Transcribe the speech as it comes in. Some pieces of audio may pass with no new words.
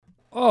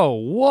Oh,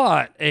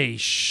 what a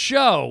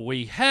show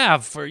we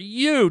have for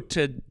you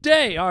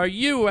today. Are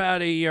you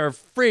out of your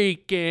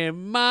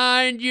freaking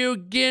mind, you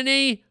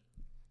guinea?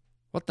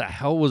 What the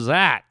hell was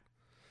that?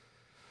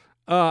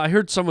 I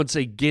heard someone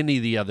say guinea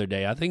the other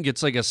day. I think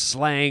it's like a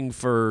slang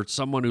for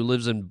someone who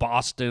lives in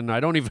Boston. I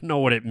don't even know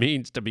what it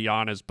means, to be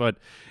honest, but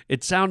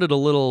it sounded a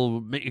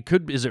little,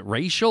 is it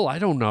racial? I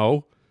don't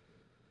know.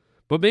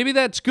 But maybe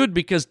that's good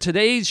because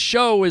today's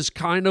show is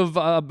kind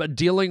of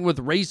dealing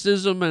with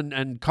racism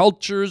and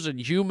cultures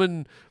and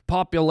human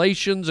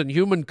populations and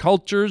human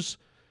cultures.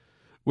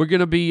 We're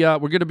gonna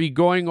be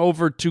going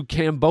over to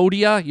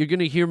Cambodia. You're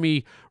gonna hear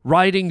me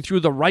riding through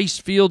the rice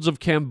fields of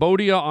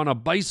Cambodia on a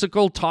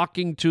bicycle,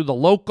 talking to the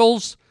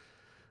locals.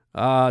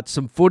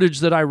 Some footage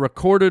that I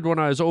recorded when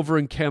I was over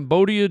in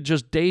Cambodia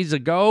just days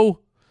ago.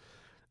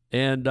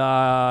 And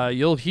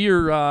you'll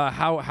hear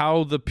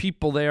how the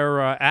people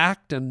there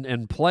act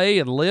and play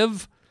and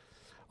live.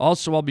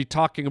 Also, I'll be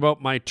talking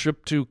about my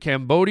trip to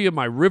Cambodia,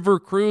 my river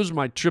cruise,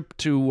 my trip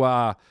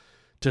to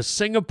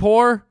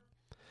Singapore.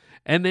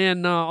 And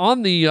then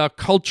on the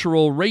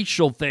cultural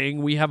racial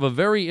thing, we have a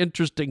very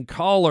interesting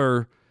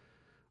caller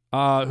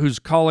who's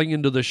calling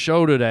into the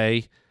show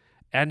today.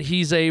 And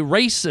he's a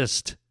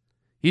racist.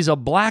 He's a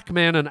black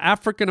man, an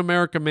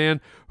African-American man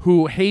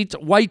who hates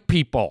white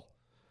people.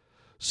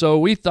 So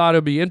we thought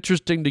it'd be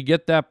interesting to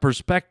get that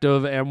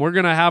perspective, and we're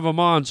going to have him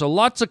on. So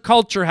lots of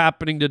culture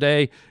happening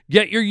today.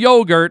 Get your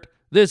yogurt.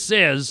 This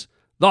is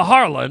the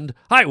Harland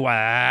Highway.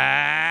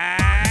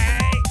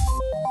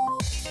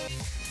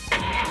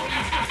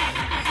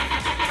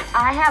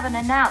 I have an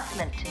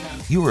announcement to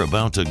make. You're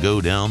about to go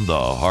down the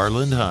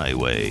Harland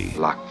Highway.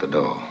 Lock the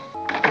door.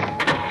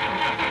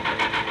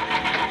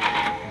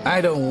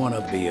 I don't want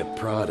to be a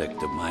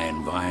product of my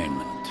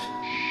environment.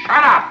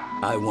 Shut up!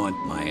 I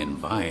want my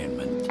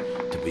environment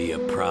to be a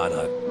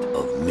product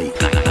of me.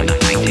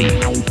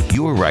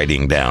 You're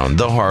riding down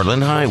the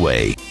Harland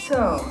Highway.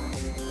 So,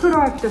 who do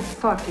I have to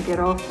fuck to get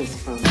off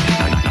this boat? I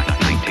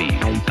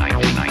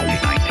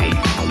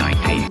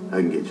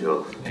can get you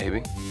off.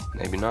 Maybe,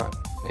 maybe not.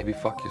 Maybe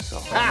fuck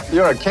yourself.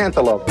 You're a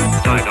cantaloupe. All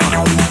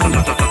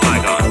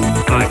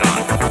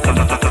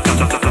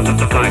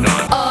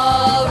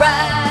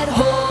right,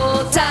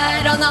 hold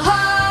tight on the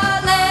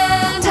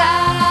Harland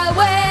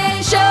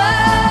Highway show.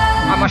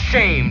 I'm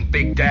ashamed,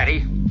 Big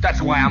Daddy.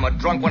 That's why I'm a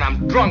drunk. When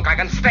I'm drunk, I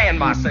can stand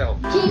myself.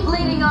 Keep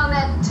leaning on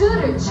that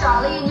tooter,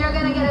 Charlie, and you're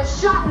gonna get a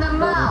shot in the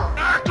mouth.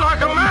 Act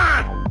like a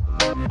man!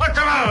 What's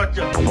the matter with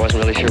you? I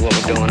wasn't really sure what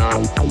was going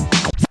on.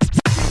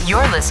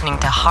 You're listening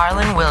to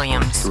Harland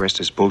Williams. The rest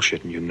is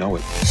bullshit and you know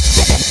it.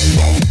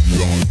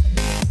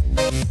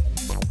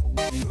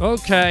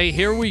 Okay,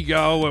 here we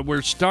go.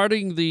 We're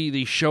starting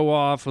the show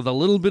off with a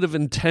little bit of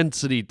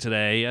intensity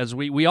today, as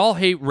we all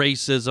hate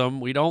racism.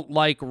 We don't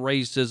like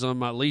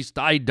racism, at least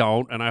I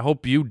don't, and I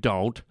hope you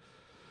don't.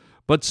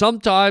 But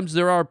sometimes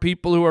there are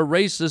people who are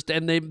racist,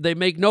 and they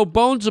make no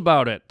bones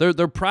about it.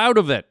 They're proud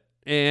of it,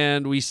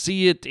 and we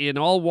see it in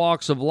all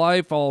walks of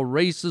life, all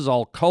races,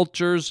 all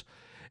cultures.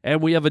 And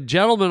we have a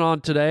gentleman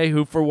on today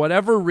who, for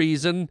whatever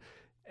reason,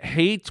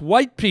 hates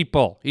white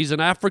people. He's an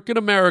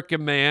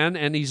African-American man,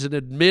 and he's an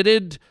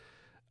admitted,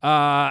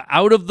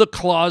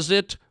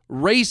 out-of-the-closet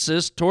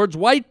racist towards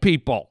white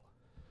people.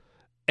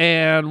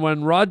 And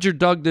when Roger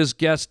dug this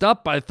guest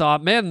up, I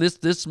thought, man,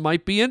 this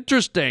might be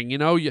interesting. You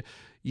know,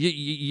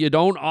 you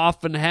don't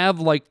often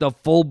have, like, the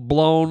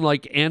full-blown,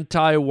 like,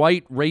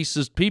 anti-white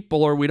racist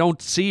people, or we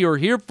don't see or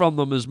hear from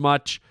them as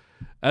much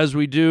as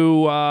we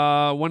do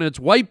when it's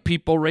white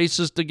people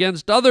racist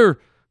against other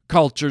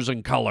cultures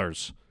and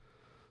colors.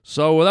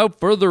 So without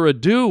further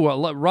ado,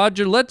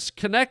 Roger, let's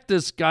connect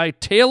this guy,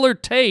 Taylor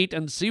Tate,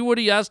 and see what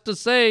he has to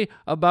say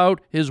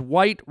about his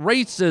white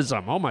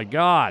racism. Oh, my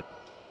God.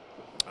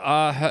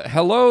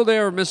 Hello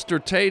there, Mr.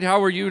 Tate.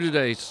 How are you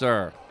today,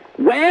 sir?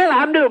 Well,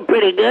 I'm doing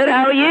pretty good.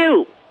 How are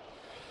you?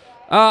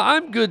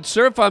 I'm good,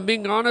 sir. If I'm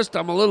being honest,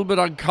 I'm a little bit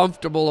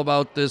uncomfortable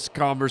about this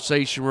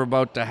conversation we're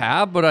about to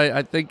have, but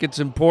I think it's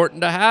important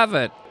to have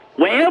it.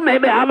 Well,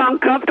 maybe I'm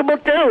uncomfortable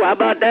too. How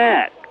about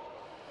that?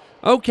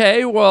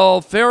 Okay, well,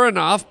 fair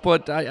enough,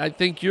 but I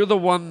think you're the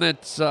one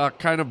that's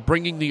kind of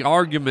bringing the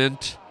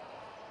argument.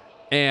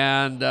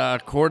 And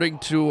according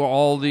to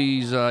all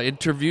these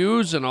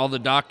interviews and all the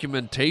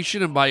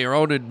documentation, and by your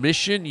own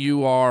admission,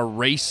 you are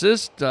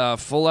racist,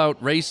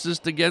 full-out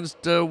racist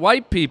against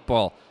white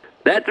people.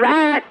 That's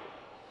right.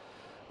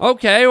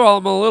 Okay, well,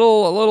 I'm a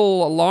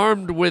little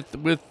alarmed with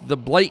the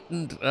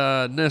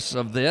blatantness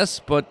of this,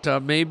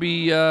 but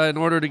maybe in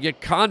order to get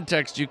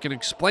context, you can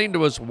explain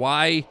to us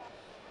why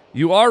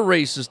you are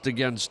racist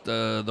against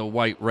the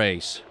white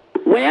race.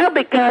 Well,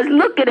 because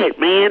look at it,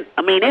 man.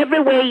 I mean,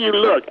 everywhere you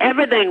look,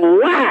 everything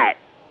white.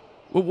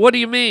 Well, what do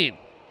you mean?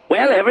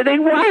 Well,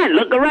 everything white.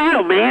 Look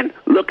around, man.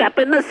 Look up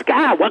in the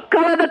sky. What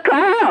color the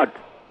clouds?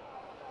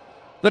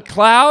 The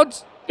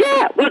clouds?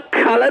 Yeah, what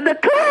color the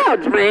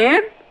clouds,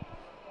 man?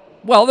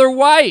 Well, they're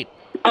white.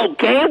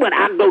 Okay, when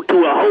I go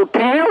to a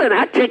hotel and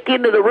I check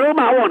into the room,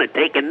 I want to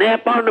take a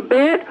nap on the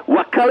bed.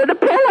 What color the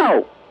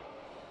pillow?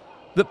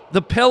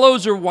 The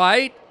pillows are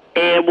white?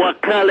 And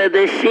what color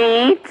the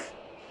sheets?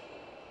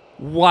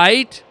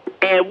 White.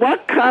 And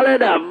what color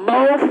the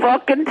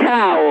motherfucking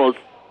towels?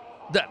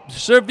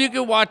 Sir, if you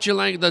can watch your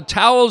language, the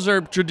towels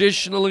are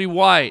traditionally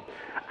white.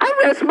 I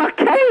rest my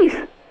case.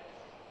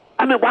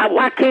 I mean,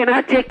 why can't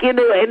I check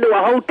into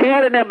a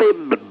hotel and there be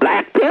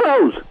black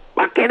pillows?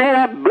 Why can't I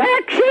have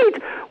black sheets?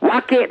 Why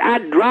can't I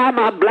dry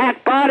my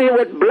black body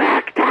with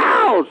black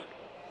towels?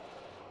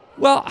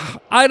 Well,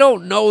 I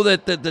don't know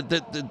that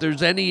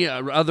there's any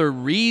other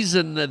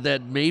reason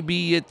that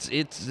maybe it's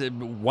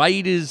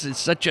white is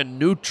such a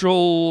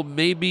neutral,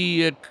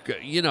 maybe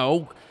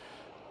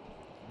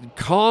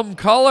calm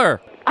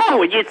color.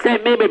 Oh, and you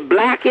said maybe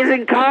black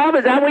isn't calm?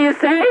 Is that what you're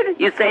saying?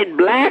 You're saying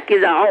black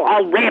is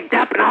all ramped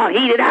up and all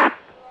heated up?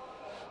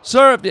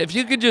 Sir, if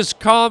you could just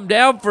calm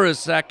down for a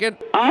second.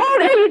 Oh,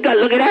 there you go.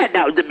 Look at that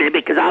now. Maybe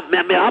because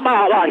I'm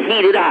all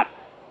heated up.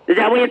 Is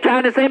that what you're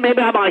trying to say?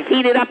 Maybe I'm all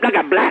heated up like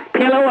a black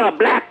pillow or a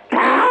black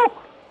towel?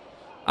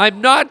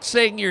 I'm not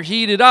saying you're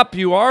heated up.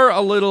 You are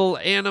a little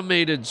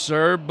animated,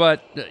 sir,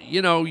 but,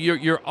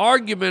 your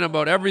argument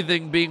about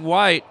everything being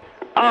white.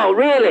 Oh,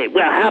 really?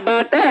 Well, how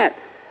about that?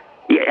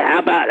 Yeah, how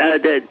about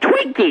the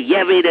Twinkie? You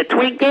ever eat a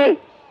Twinkie?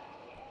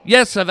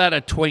 Yes, I've had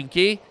a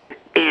Twinkie.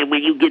 And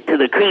when you get to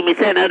the creamy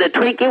center of the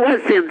Twinkie,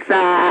 what's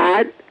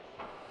inside?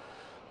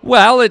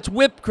 Well, it's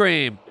whipped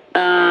cream.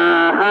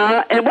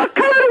 Uh-huh. And what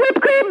color the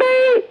whipped cream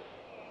be?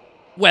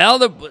 Well,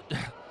 the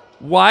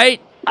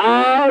white.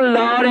 Oh,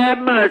 Lord have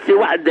mercy.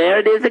 There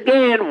it is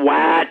again.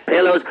 White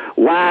pillows,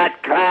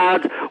 white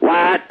clouds,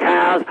 white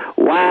towels,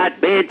 white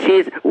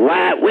benches,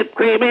 white whipped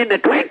cream in the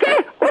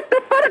Twinkie? What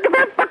the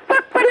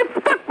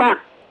fuck?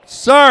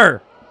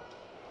 Sir,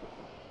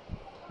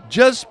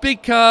 just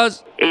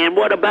because... And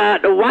what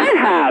about the White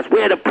House,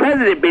 where the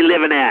president be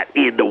living at?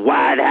 In the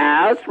White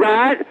House,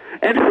 right?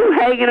 And who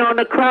hanging on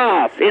the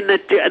cross? In the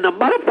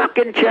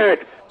motherfucking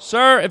church?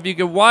 Sir, if you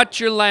can watch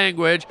your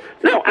language...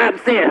 No, I'm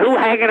saying who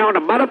hanging on the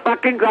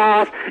motherfucking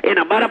cross in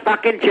the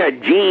motherfucking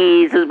church?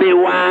 Jesus be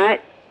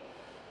white?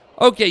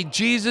 Okay,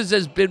 Jesus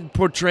has been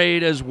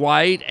portrayed as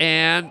white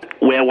and...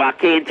 Well, why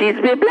can't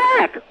Jesus be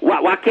black?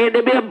 Why can't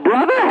there be a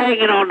brother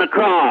hanging on the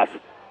cross?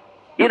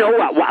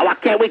 Why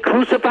can't we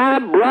crucify a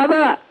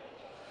brother?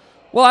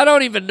 Well, I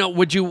don't even know.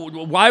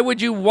 Why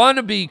would you want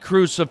to be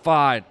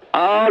crucified?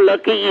 Oh,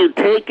 look at you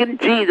taking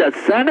Jesus,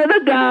 Son of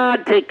the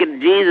God,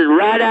 taking Jesus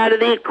right out of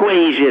the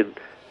equation.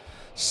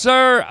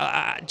 Sir,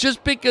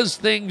 just because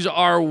things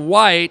are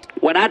white...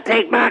 When I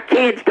take my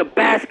kids to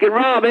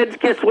Baskin-Robbins,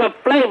 guess what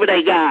flavor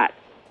they got?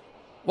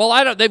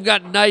 Well, they've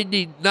got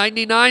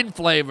 99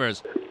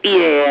 flavors.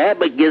 Yeah,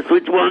 but guess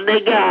which one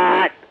they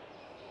got?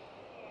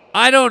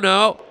 I don't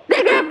know.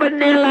 They got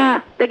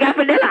vanilla. They got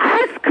vanilla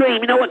ice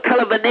cream. You know what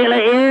color vanilla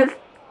is?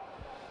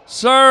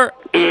 Sir.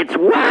 It's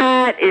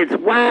white. It's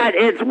white.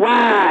 It's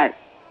white.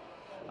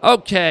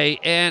 Okay,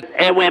 and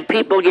when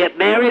people get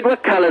married,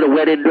 what color the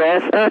wedding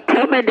dress?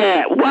 Tell me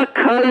that. What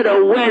color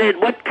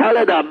what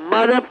color the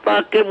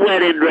motherfucking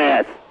wedding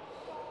dress?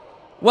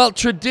 Well,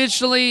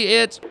 traditionally,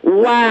 it's...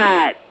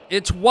 White.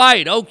 It's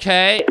white,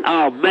 okay.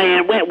 Oh,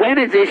 man, when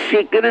is this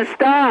shit gonna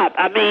stop?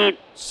 I mean...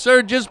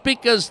 Sir, just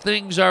because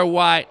things are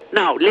white...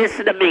 No,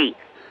 listen to me.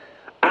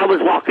 I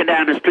was walking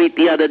down the street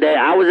the other day.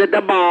 I was at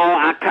the mall.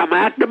 I come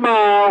out the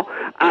mall.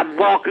 I'm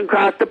walking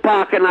across the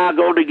parking lot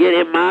going to get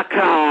in my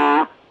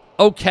car.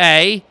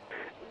 Okay.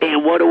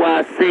 And what do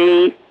I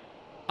see?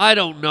 I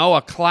don't know,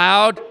 a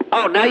cloud?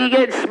 Oh, now you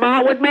getting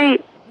smart with me?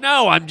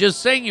 No, I'm just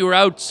saying you were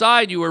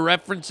outside. You were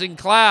referencing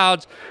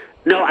clouds.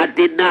 No, I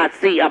did not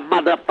see a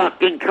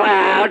motherfucking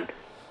cloud.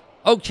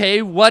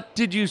 Okay, what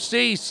did you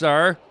see,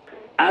 sir?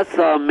 I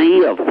saw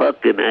me a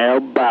fucking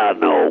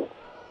albino.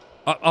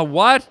 A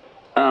what?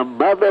 A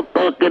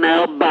motherfucking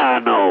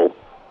albino.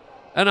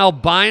 An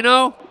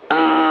albino?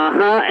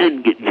 Uh-huh,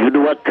 and you know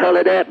what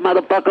color that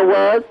motherfucker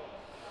was?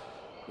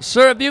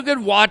 Sir, if you could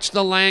watch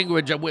the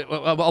language,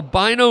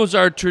 albinos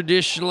are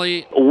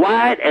traditionally...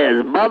 White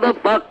as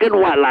motherfucking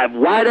white, like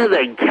whiter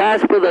than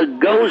Casper the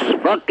Ghost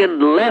fucking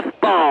left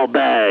ball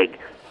bag.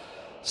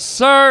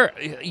 Sir,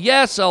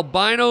 yes,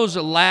 albinos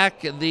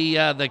lack the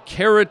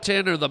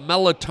keratin or the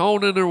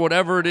melatonin or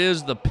whatever it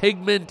is, the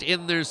pigment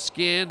in their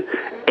skin.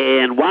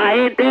 And why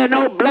ain't there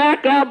no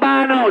black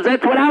albinos?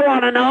 That's what I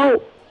want to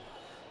know.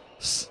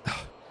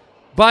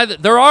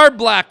 There are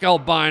black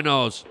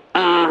albinos.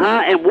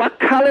 Uh-huh, and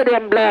what color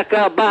them black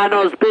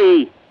albinos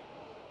be?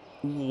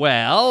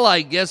 Well,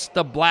 I guess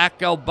the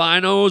black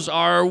albinos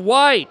are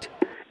white.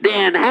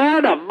 Then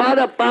how the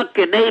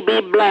motherfucker they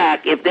be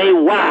black if they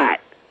white?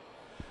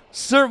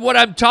 Sir, what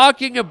I'm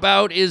talking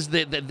about is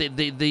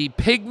the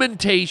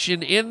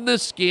pigmentation in the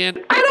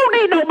skin. I don't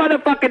need no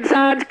motherfucking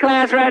science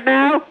class right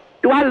now.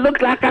 Do I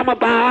look like I'm a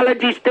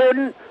biology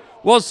student?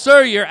 Well,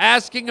 sir, you're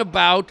asking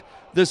about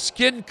the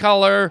skin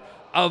color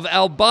of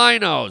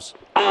albinos.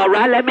 All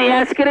right, let me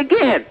ask it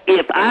again.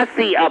 If I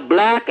see a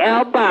black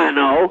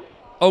albino...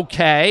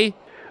 Okay.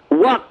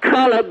 What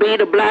color be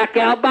the black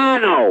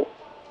albino?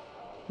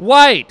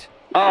 White.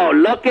 Oh,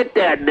 look at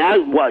that. Now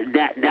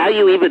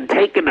you even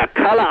taking the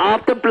color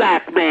off the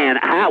black man.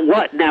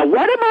 What am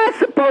I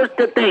supposed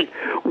to think?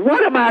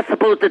 What am I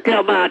supposed to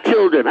tell my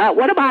children?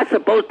 What am I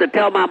supposed to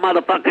tell my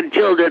motherfucking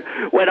children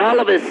when all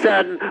of a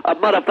sudden a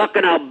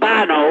motherfucking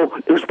albino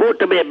who's supposed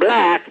to be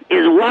black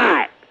is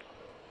white?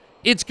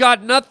 It's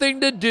got nothing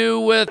to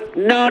do with...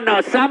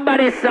 No,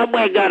 somebody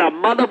somewhere got a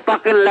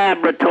motherfucking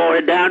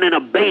laboratory down in a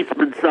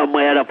basement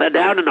somewhere,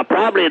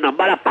 probably in a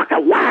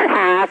motherfucking White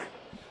House.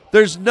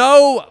 There's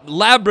no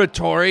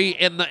laboratory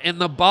in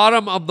the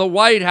bottom of the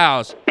White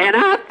House. And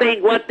I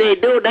think what they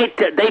do,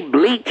 they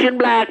bleaching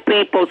black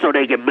people so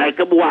they can make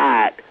them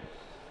white.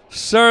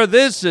 Sir,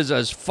 this is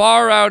as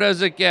far out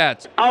as it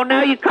gets. Oh,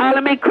 now you're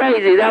calling me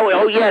crazy.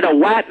 The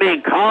white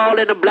man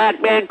calling the black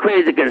man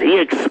crazy because he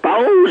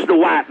exposed the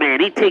white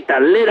man. He take the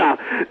lid off.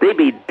 They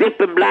be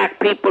dipping black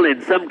people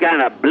in some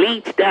kind of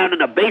bleach down in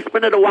the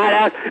basement of the White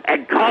House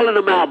and calling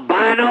them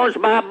albinos,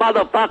 my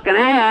motherfucking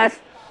ass.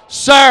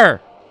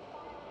 Sir,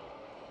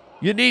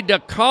 you need to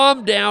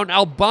calm down.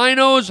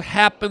 Albinos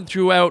happen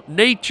throughout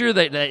nature.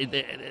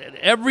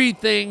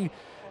 Everything,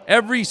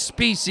 every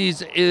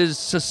species is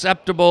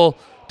susceptible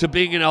to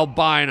being an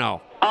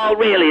albino. Oh,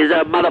 really? Is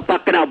there a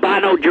motherfucking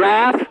albino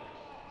giraffe?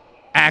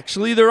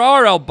 Actually, there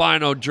are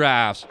albino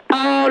giraffes.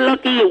 Oh,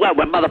 look at you. What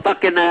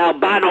motherfucking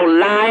albino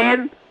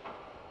lion?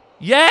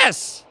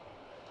 Yes.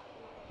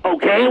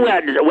 Okay,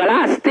 well,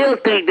 I still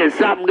think there's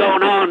something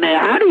going on there.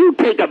 How do you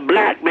take a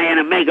black man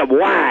and make him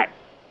white?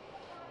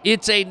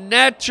 It's a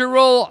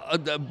natural,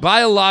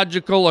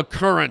 biological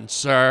occurrence,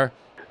 sir.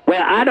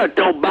 Well, I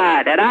don't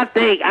buy it, and I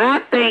think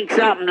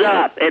something's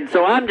up, and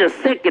so I'm just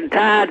sick and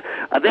tired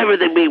of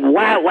everything being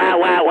white. Why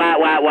we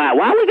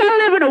gotta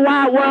live in a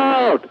white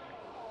world?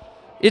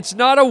 It's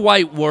not a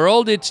white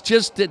world. It's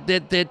just that.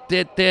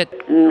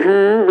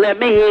 Let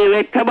me hear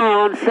it. Come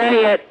on,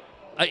 say it.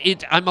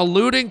 I'm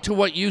alluding to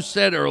what you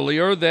said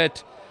earlier,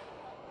 that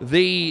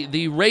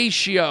the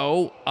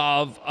ratio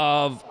of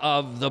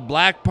the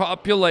black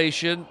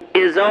population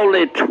is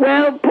only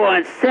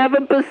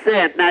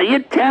 12.7%. Now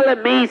you're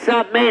telling me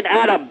something ain't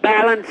out of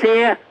balance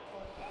here?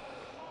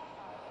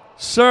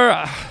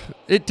 Sir,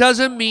 it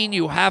doesn't mean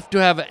you have to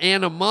have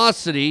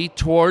animosity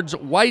towards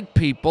white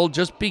people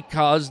just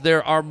because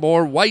there are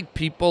more white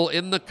people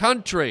in the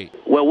country.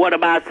 Well, what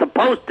am I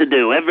supposed to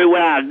do?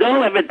 Everywhere I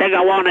go, everything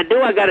I want to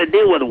do, I got to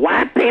deal with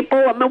white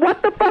people? I mean,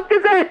 what the fuck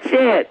is that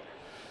shit?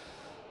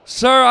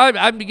 Sir,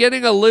 I'm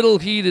getting a little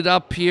heated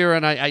up here,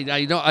 and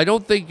I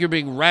don't think you're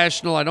being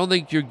rational. I don't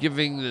think you're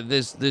giving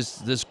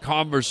this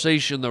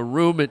conversation the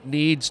room it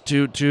needs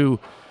to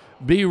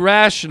be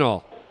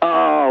rational.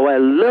 Oh, well,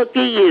 look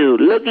at you.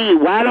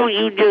 Why don't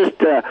you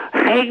just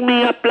hang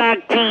me up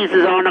like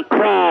Jesus on a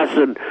cross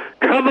and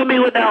cover me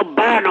with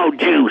albino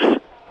juice?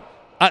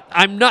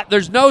 I'm not.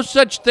 There's no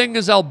such thing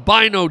as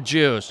albino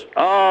juice.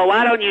 Oh,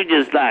 why don't you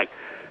just,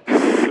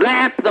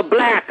 slap the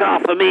black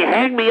off of me,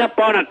 hang me up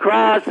on a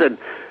cross, and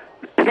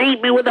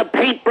paint me with a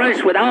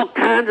paintbrush with all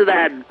kinds of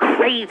that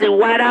crazy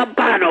white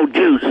albino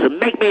juice and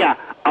make me a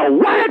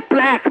white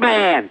black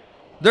man.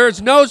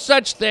 There's no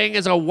such thing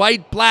as a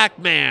white black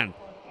man.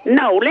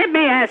 No, let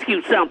me ask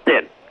you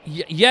something.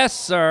 Yes,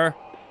 sir.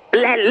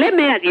 Let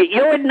me ask you,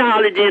 you're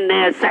acknowledging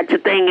there's such a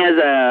thing as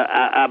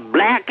a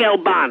black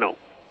albino.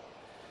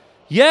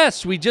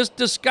 Yes, we just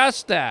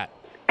discussed that.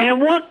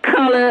 And what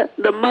color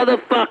the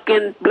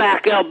motherfucking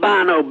black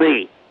albino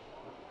be?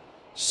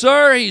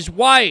 Sir, he's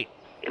white.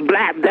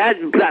 Black.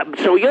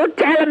 So you're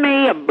telling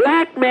me a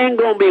black man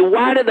gonna be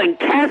whiter than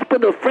Casper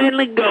the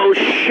Friendly Ghost,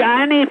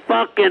 shiny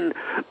fucking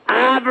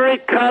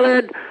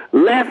ivory-colored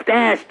left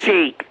ass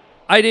cheek?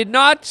 I did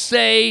not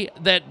say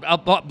that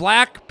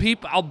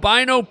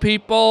albino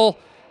people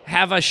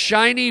have a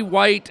shiny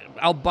white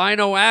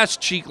albino ass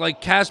cheek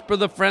like Casper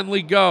the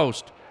Friendly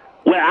Ghost.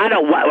 Well, I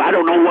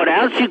don't know what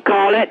else you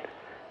call it.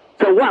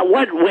 So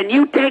what? When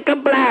you take a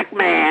black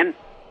man,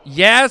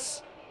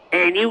 yes,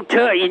 and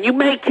you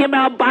make him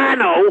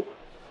albino,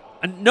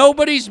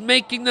 nobody's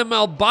making them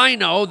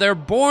albino. They're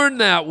born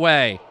that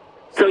way.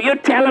 So you're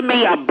telling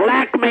me a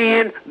black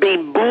man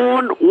being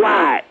born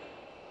white?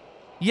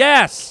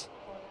 Yes.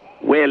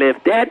 Well,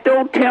 if that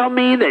don't tell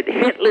me that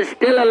Hitler's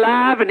still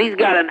alive and he's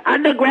got an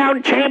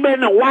underground chamber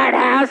in the White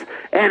House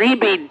and he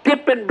be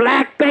dipping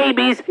black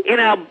babies in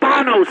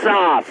albino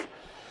sauce.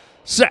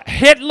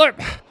 Hitler...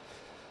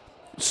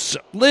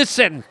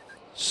 Listen,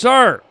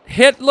 sir,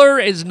 Hitler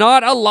is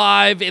not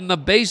alive in the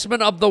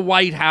basement of the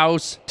White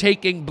House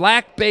taking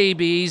black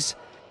babies,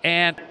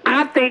 and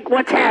I think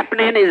what's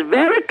happening is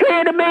very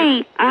clear to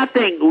me. I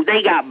think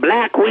they got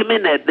black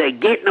women that they're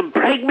getting them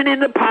pregnant in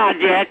the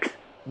projects.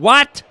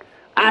 What?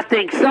 I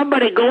think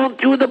somebody going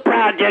through the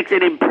projects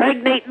and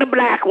impregnating the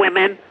black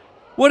women.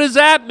 What does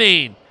that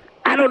mean?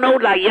 I don't know,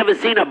 you ever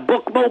seen a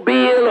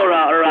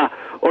bookmobile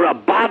or a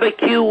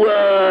barbecue,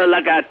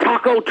 like a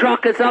taco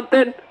truck or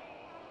something?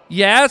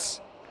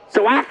 Yes.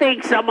 So I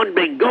think someone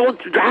been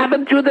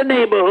driving through the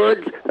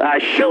neighborhoods,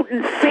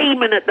 shooting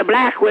semen at the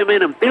black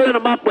women and filling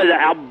them up with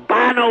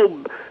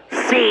albino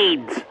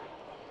seeds.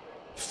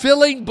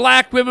 Filling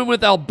black women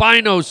with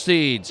albino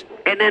seeds.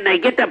 And then they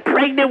get the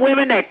pregnant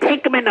women, they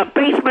take them in the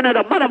basement of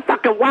the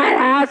motherfucking White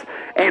House,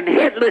 and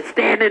Hitler's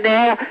standing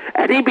there,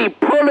 and he be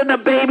pulling the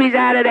babies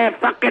out of their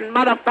fucking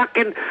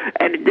motherfucking,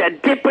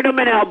 and dipping them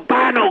in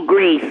albino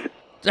grease.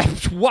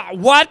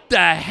 What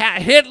the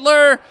heck?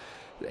 Hitler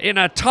in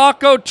a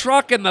taco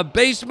truck in the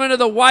basement of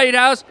the White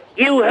House?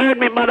 You heard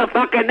me,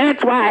 motherfucker.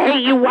 That's why I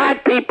hate you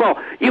white people.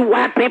 You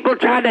white people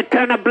trying to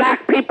turn the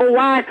black people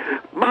white.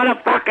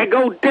 Motherfucker,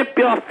 go dip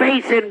your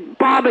face in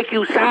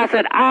barbecue sauce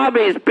at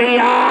Arby's,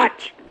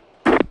 biatch.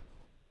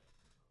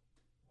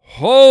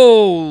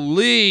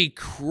 Holy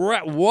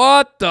crap.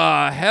 What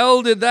the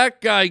hell did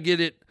that guy get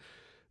it?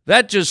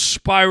 That just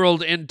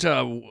spiraled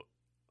into...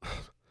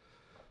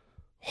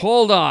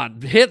 Hold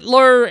on.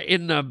 Hitler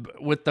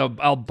with the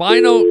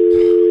albino...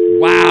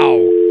 Wow.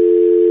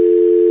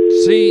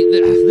 See,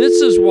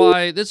 this is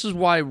why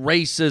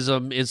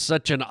racism is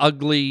such an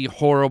ugly,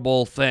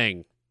 horrible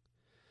thing.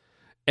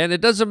 And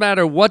it doesn't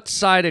matter what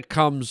side it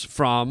comes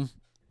from.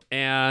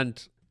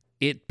 And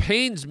it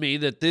pains me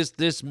that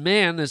this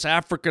man, this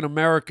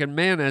African-American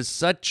man, has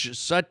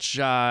such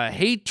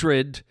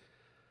hatred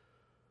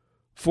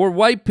for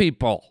white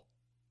people.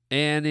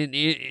 And,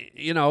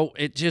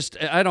 it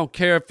just, I don't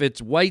care if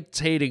it's whites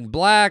hating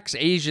blacks,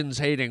 Asians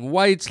hating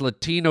whites,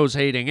 Latinos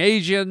hating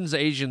Asians,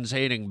 Asians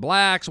hating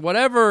blacks,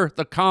 whatever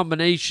the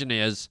combination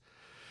is.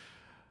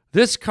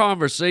 This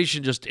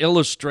conversation just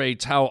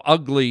illustrates how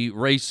ugly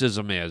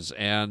racism is.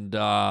 And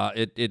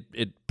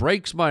it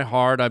breaks my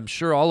heart. I'm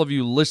sure all of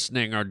you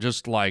listening are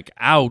just like,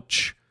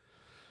 ouch.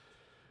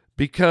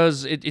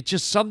 Because it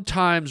just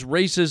sometimes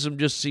racism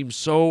just seems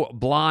so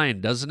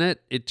blind, doesn't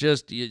it?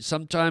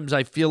 Sometimes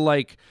I feel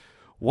like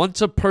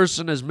once a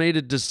person has made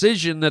a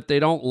decision that they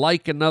don't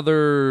like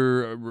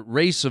another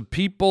race of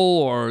people,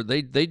 or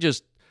they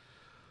just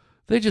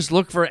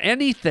look for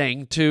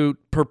anything to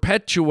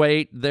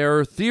perpetuate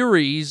their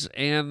theories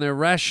and their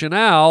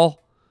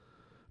rationale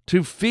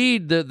to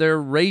feed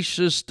their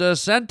racist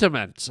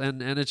sentiments.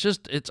 And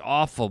it's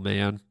awful,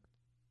 man.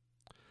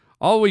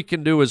 All we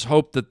can do is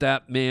hope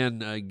that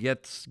man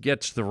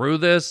gets through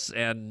this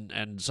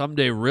and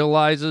someday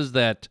realizes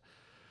that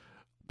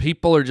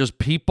people are just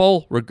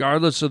people,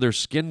 regardless of their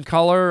skin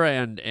color.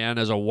 And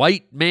as a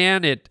white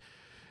man, it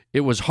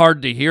was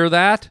hard to hear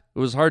that. It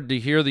was hard to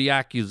hear the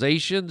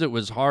accusations. It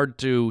was hard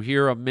to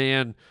hear a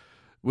man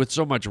with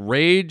so much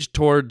rage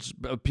towards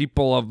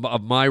people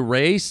of my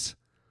race.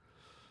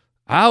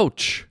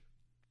 Ouch.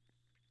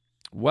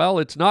 Well,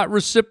 it's not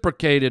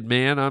reciprocated,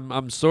 man.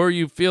 I'm sorry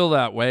you feel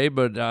that way,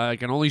 but I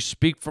can only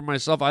speak for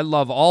myself. I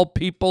love all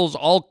peoples,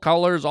 all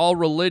colors, all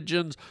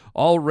religions,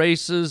 all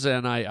races,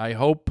 and I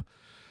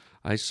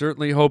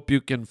certainly hope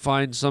you can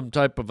find some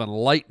type of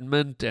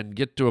enlightenment and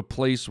get to a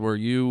place where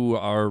you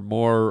are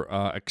more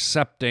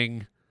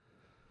accepting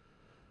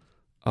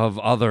of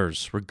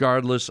others,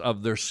 regardless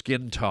of their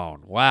skin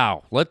tone.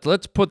 Wow.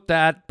 Let's put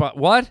that. But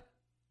what?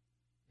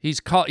 He's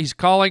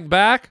calling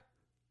back?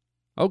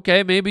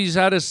 Okay, maybe he's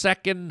had a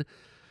second.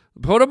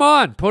 Put him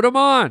on.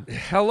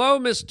 Hello,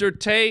 Mr.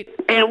 Tate.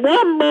 And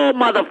one more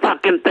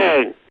motherfucking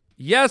thing.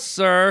 Yes,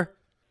 sir.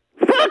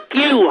 Fuck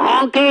you,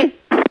 honky.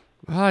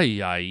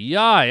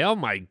 Ay. Oh,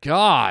 my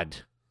God.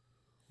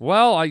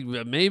 Well,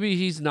 maybe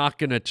he's not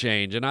going to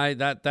change, and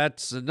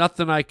that's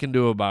nothing I can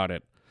do about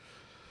it.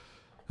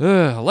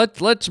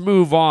 Let's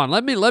move on.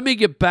 Let me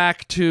get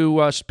back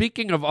to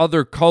speaking of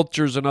other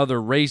cultures and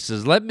other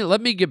races. Let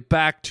me get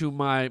back to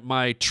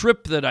my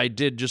trip that I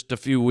did just a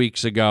few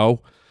weeks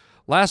ago.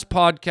 Last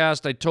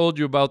podcast, I told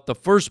you about the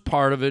first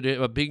part of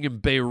it, being in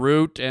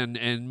Beirut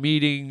and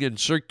meeting and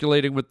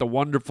circulating with the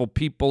wonderful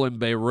people in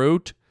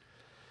Beirut.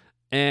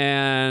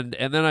 And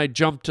then I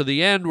jumped to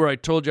the end where I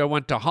told you I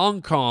went to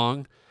Hong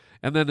Kong.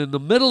 And then in the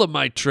middle of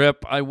my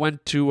trip, I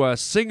went to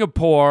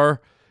Singapore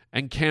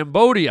and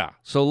Cambodia.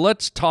 So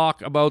let's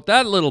talk about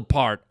that little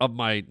part of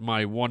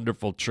my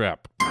wonderful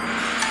trip.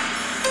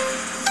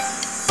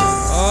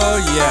 Oh,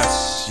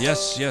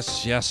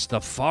 yes, the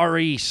Far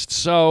East.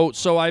 So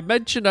I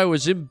mentioned I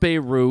was in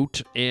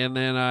Beirut, and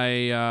then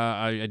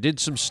I did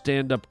some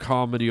stand-up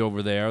comedy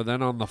over there.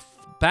 Then on the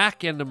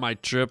back end of my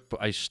trip,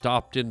 I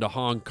stopped into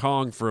Hong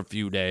Kong for a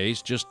few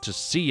days just to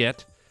see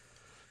it,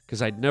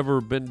 because I'd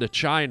never been to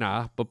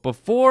China. But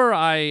before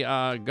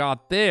I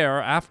got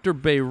there, after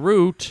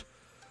Beirut,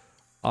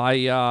 I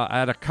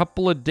had a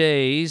couple of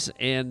days,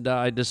 and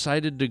I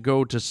decided to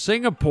go to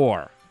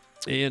Singapore.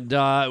 And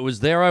it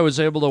was there I was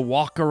able to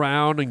walk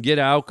around and get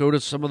out, go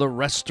to some of the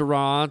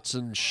restaurants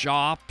and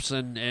shops,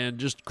 and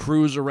just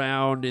cruise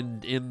around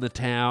in the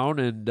town.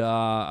 And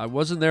I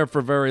wasn't there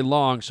for very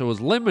long, so it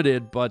was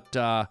limited. But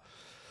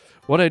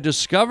what I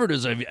discovered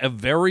is a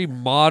very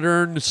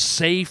modern,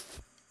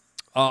 safe,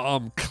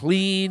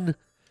 clean,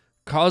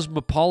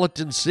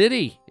 cosmopolitan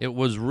city. It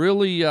was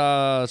really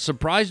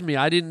surprised me.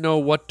 I didn't know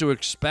what to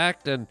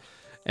expect, and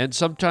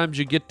sometimes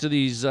you get to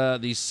these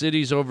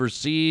cities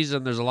overseas,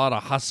 and there's a lot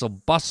of hustle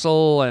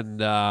bustle,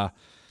 and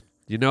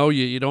you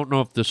don't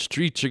know if the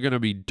streets are going to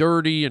be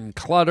dirty and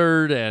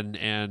cluttered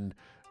and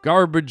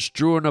garbage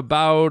strewn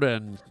about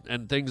and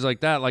things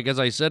like that. Like, as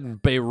I said, in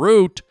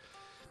Beirut,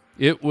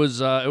 It was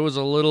a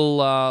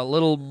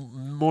little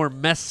more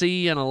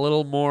messy and a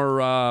little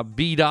more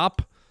beat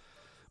up,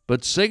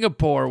 but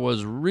Singapore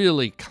was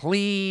really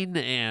clean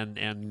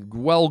and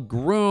well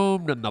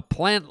groomed, and the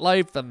plant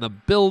life and the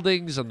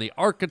buildings and the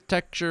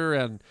architecture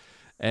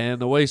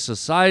and the way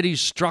society's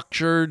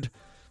structured,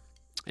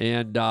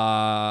 and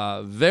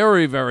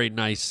very, very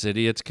nice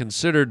city. It's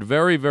considered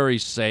very, very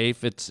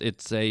safe.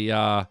 It's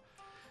a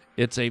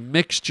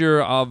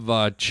mixture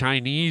of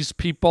Chinese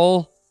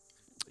people.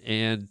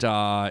 And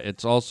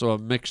it's also a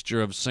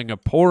mixture of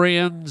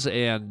Singaporeans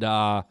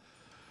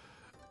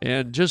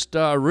and just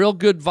a real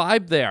good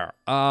vibe there.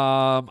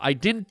 I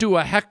didn't do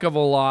a heck of a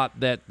lot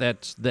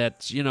that's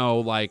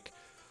like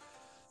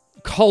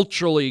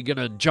culturally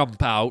gonna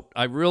jump out.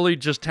 I really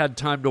just had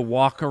time to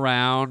walk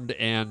around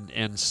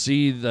and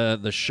see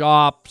the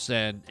shops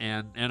and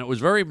it was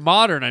very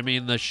modern. I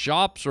mean, the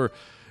shops were.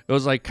 It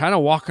was like kind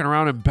of walking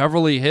around in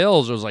Beverly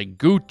Hills. It was like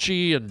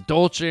Gucci and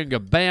Dolce and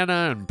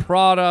Gabbana and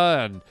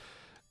Prada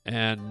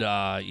and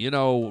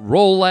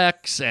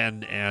Rolex,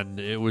 and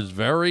it was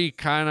very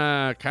kind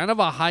of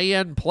a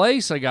high-end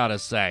place, I gotta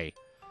say.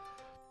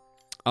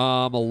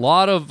 A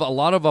lot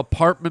of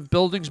apartment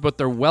buildings, but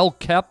they're well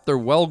kept, they're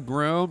well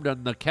groomed,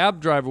 and the cab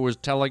driver was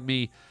telling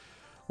me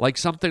like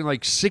something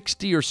like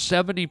 60 or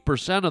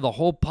 70% of the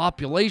whole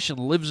population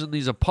lives in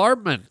these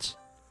apartments.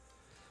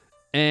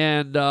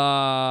 And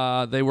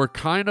they were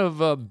kind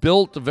of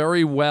built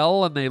very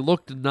well, and they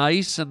looked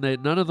nice, and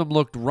none of them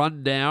looked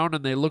run down,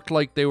 and they looked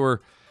like they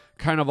were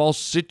kind of all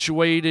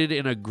situated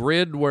in a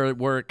grid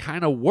where it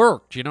kind of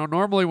worked.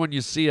 Normally when you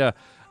see a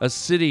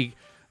city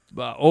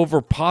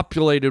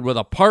overpopulated with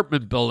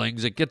apartment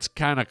buildings, it gets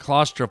kind of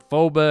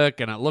claustrophobic,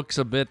 and it looks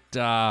a bit,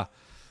 I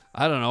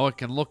don't know, it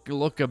can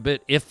look a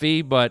bit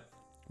iffy,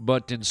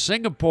 but in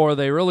Singapore,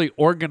 they really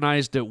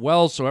organized it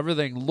well, so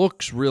everything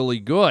looks really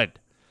good.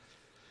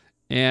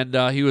 And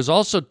he was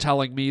also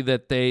telling me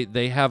that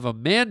they have a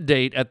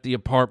mandate at the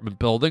apartment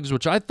buildings,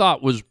 which I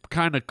thought was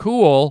kind of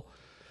cool,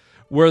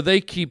 where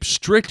they keep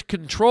strict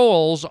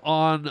controls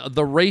on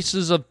the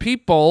races of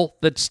people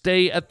that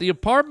stay at the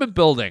apartment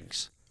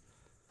buildings.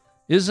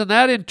 Isn't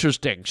that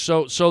interesting?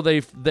 So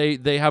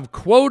they have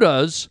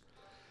quotas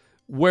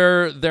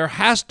where there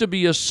has to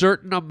be a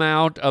certain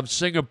amount of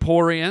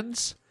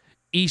Singaporeans,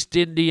 East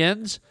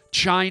Indians,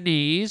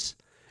 Chinese,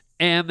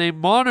 and they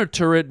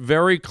monitor it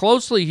very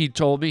closely, he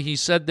told me. He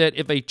said that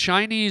if a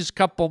Chinese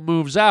couple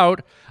moves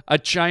out, a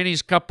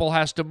Chinese couple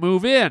has to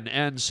move in,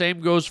 and same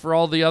goes for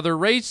all the other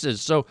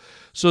races. So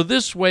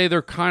this way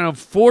they're kind of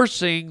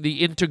forcing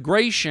the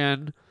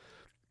integration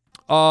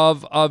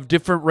of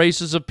different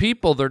races of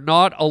people. They're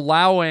not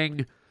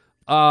allowing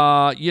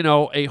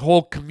a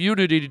whole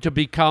community to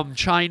become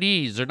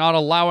Chinese. They're not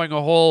allowing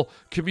a whole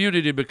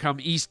community to become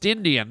East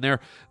Indian.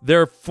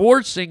 They're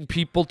forcing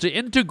people to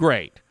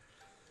integrate.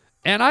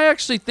 And I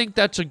actually think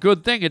that's a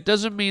good thing. It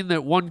doesn't mean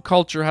that one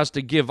culture has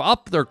to give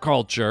up their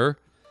culture,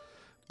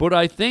 but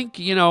I think,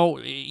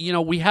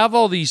 we have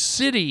all these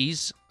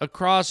cities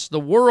across the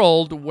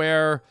world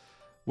where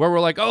we're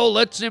like, oh,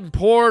 let's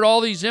import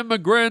all these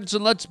immigrants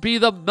and let's be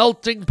the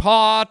melting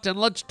pot and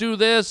let's do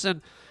this.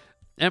 And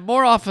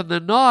more often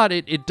than not,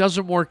 it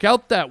doesn't work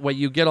out that way.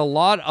 You get a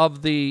lot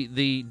of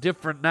the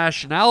different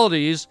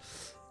nationalities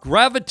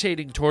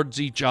gravitating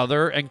towards each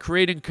other and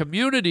creating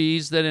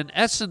communities that in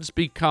essence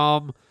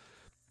become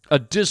a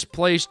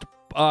displaced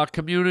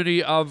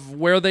community of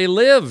where they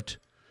lived.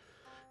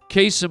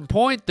 Case in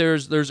point,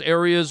 there's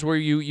areas where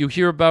you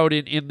hear about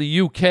in the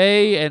UK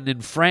and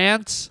in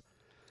France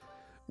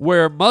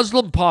where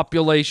Muslim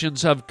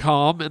populations have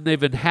come and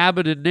they've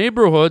inhabited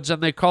neighborhoods,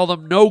 and they call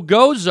them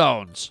no-go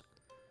zones,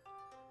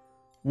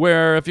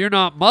 where if you're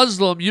not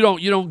Muslim, you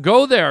don't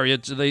go there.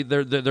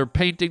 They're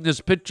painting this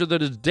picture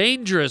that is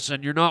dangerous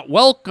and you're not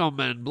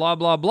welcome and blah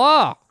blah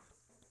blah.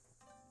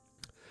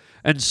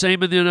 And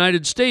same in the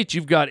United States.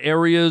 You've got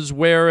areas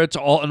where it's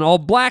an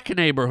all-black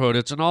neighborhood.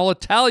 It's an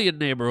all-Italian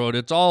neighborhood.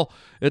 It's all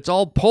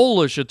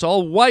Polish. It's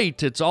all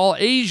white. It's all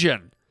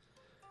Asian.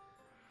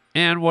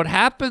 And what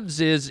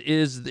happens is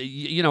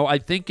I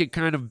think it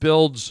kind of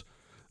builds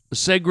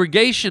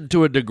segregation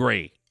to a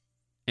degree.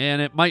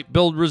 And it might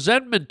build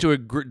resentment to a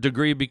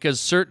degree because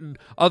certain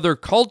other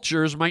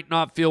cultures might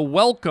not feel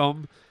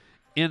welcome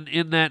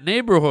in that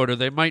neighborhood, or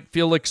they might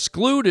feel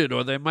excluded,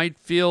 or they might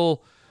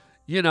feel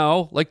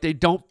like they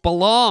don't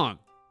belong.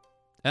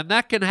 And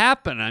that can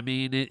happen. I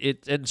mean,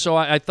 and so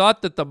I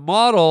thought that the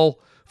model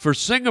for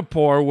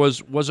Singapore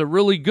was a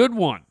really good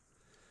one.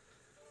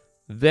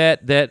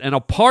 That an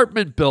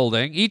apartment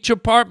building, each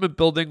apartment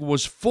building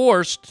was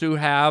forced to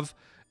have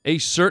a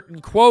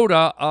certain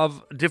quota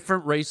of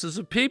different races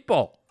of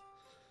people.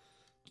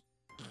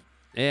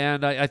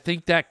 And I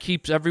think that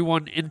keeps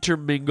everyone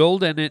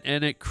intermingled, and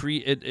it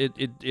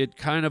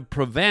kind of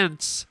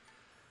prevents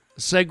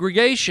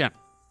segregation.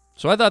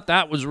 So I thought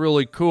that was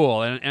really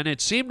cool, and it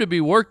seemed to be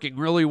working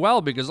really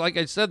well because, like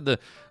I said,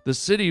 the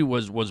city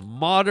was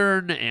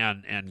modern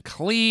and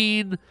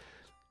clean,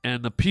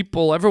 and the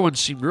people, everyone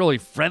seemed really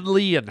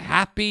friendly and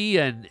happy,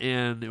 and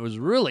it was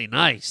really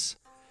nice.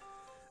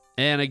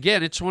 And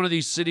again, it's one of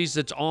these cities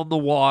that's on the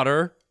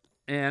water.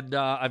 And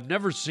I've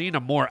never seen a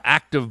more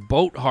active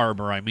boat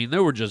harbor. I mean,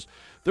 there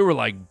were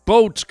like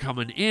boats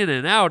coming in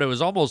and out. It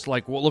was almost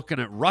like looking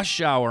at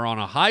rush hour on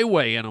a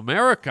highway in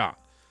America.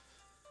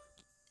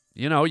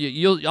 You know,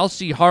 I'll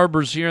see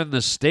harbors here in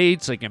the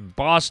States, like in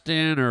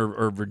Boston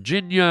or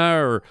Virginia,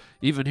 or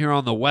even here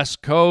on the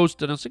West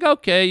Coast. And it's like,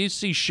 okay, you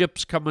see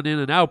ships coming in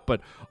and out. But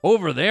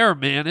over there,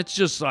 man, it's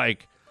just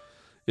like,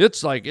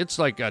 it's like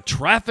a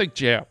traffic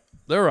jam.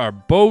 There are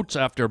boats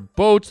after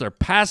boats. They're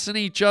passing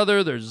each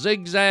other. They're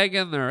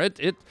zigzagging.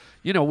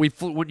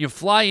 When you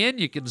fly in,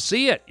 you can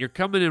see it. You're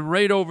coming in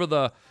right over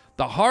the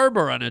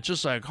harbor, and it's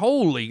just like,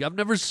 holy, I've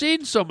never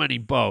seen so many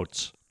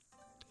boats.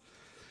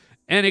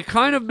 And it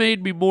kind of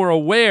made me more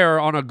aware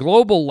on a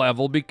global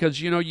level because,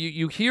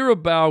 you hear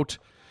about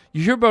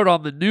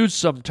on the news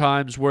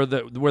sometimes where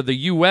the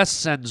U.S.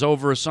 sends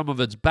over some of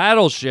its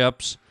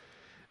battleships.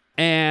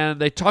 And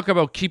they talk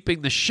about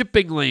keeping the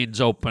shipping lanes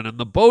open and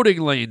the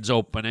boating lanes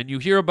open. And you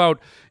hear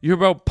about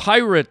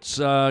pirates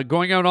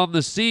going out on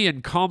the sea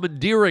and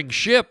commandeering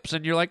ships.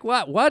 And you're like,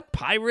 what?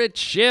 Pirate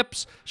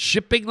ships?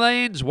 Shipping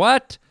lanes?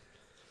 What?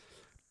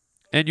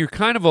 And you're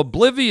kind of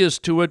oblivious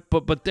to it.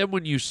 But then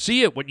when you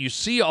see it, when you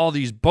see all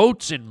these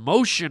boats in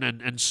motion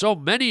and so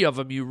many of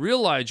them, you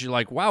realize you're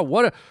like, wow,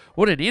 what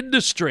an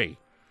industry.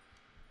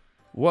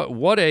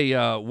 What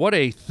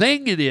a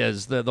thing it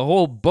is, the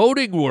whole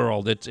boating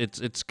world.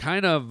 It's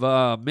kind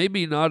of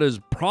maybe not as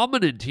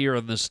prominent here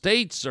in the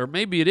States, or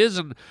maybe it is,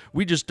 and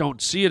we just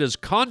don't see it as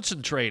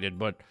concentrated.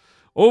 But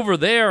over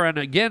there, and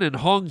again in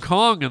Hong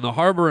Kong, in the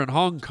harbor in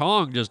Hong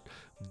Kong, just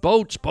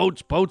boats.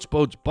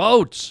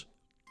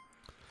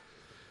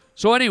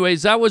 So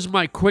anyways, that was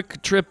my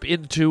quick trip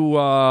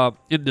into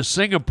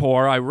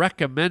Singapore. I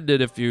recommend it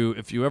if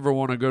you ever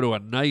want to go to a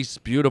nice,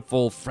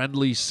 beautiful,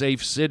 friendly,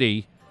 safe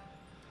city.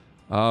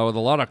 With a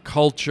lot of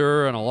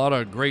culture and a lot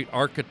of great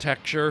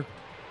architecture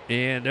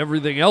and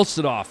everything else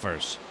it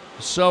offers.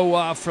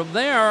 So from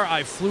there,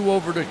 I flew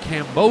over to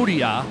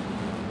Cambodia,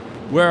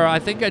 where I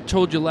think I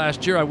told you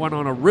last year I went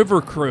on a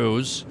river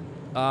cruise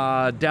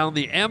down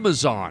the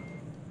Amazon.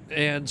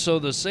 And so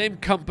the same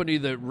company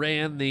that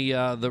ran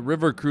the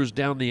river cruise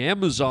down the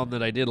Amazon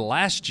that I did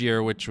last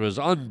year, which was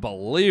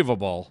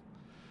unbelievable,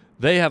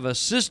 they have a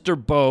sister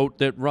boat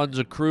that runs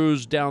a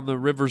cruise down the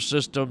river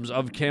systems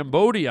of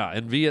Cambodia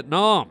and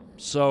Vietnam.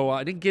 So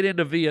I didn't get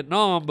into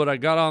Vietnam, but I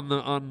got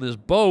on this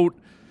boat,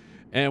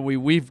 and we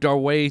weaved our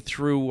way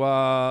through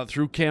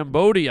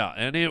Cambodia,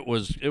 and it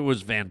was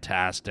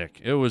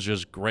fantastic. It was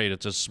just great.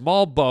 It's a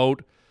small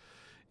boat.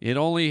 It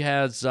only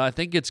has, I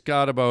think it's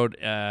got about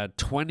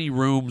 20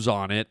 rooms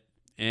on it,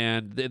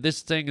 and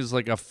this thing is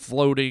like a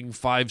floating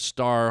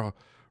 5-star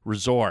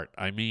resort.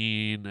 I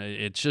mean,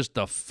 it's just,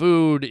 the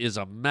food is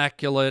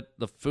immaculate.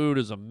 The food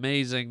is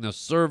amazing. The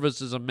service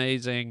is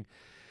amazing.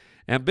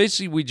 And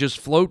basically, we just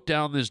float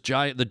down the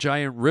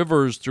giant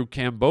rivers through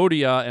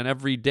Cambodia, and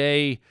every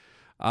day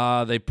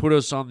they put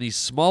us on these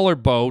smaller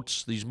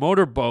boats, these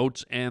motor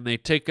boats, and they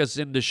take us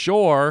into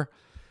shore.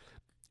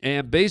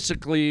 And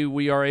basically,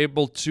 we are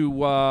able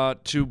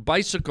to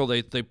bicycle.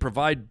 They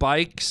provide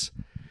bikes.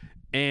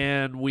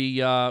 And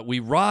we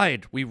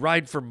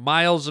ride for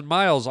miles and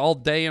miles all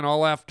day and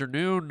all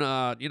afternoon,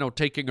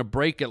 taking a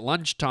break at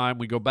lunchtime.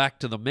 We go back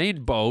to the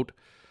main boat.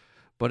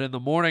 But in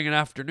the morning and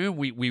afternoon,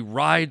 we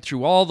ride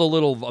through all the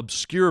little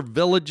obscure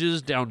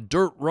villages, down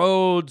dirt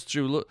roads,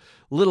 through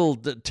little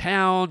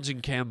towns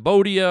in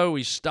Cambodia.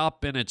 We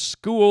stop in at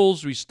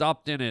schools. We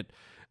stopped in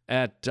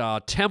at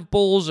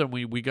temples, and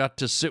we got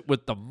to sit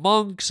with the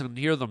monks and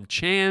hear them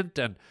chant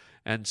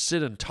and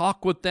sit and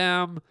talk with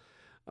them.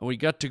 We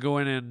got to go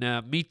in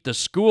and meet the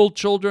school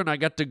children. I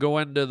got to go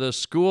into the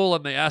school,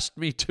 and they asked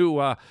me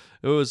to,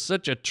 it was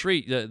such a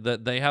treat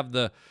that they have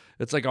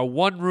it's like a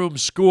one-room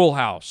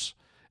schoolhouse.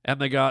 And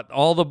they got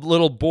all the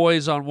little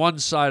boys on one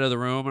side of the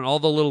room, and all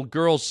the little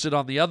girls sit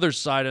on the other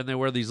side, and they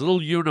wear these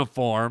little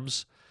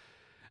uniforms.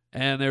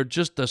 And they're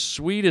just the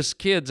sweetest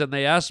kids. And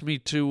they asked me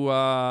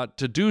to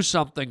do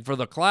something for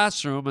the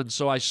classroom. And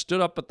so I stood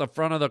up at the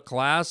front of the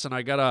class, and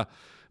I got a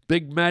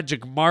big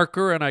magic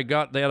marker, and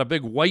they had a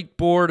big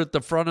whiteboard at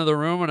the front of the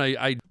room, and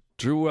I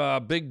drew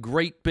a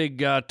great big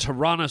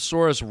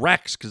Tyrannosaurus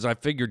Rex, because I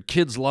figured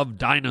kids love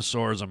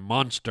dinosaurs and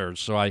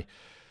monsters. So I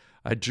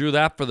drew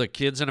that for the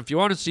kids. And if you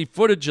want to see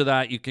footage of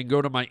that, you can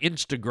go to my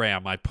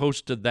Instagram. I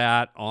posted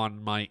that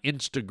on my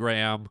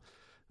Instagram.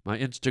 My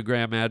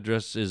Instagram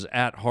address is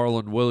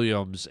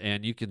 @HarlandWilliams,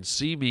 and you can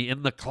see me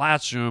in the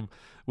classroom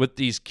with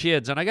these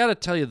kids. And I got to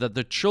tell you that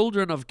the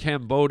children of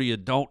Cambodia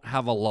don't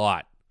have a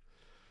lot.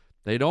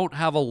 They don't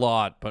have a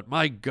lot, but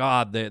my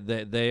God,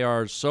 they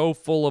are so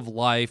full of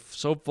life,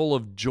 so full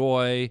of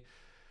joy.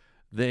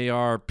 They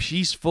are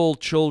peaceful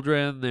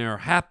children. They're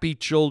happy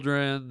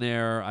children.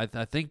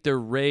 I think they're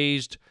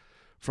raised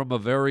from a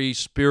very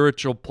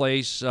spiritual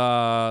place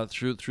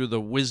through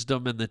the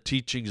wisdom and the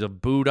teachings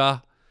of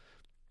Buddha.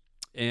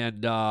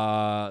 And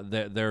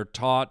they're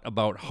taught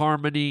about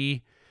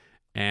harmony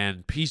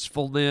and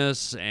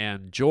peacefulness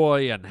and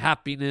joy and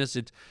happiness.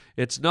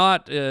 It's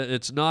not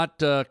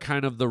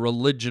kind of the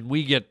religion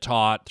we get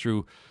taught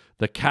through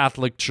the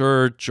Catholic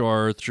Church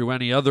or through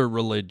any other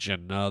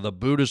religion. The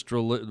Buddhist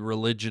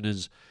religion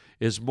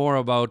is more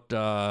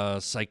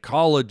about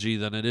psychology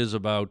than it is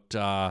about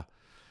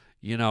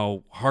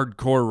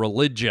hardcore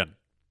religion.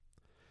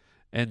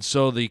 And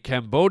so the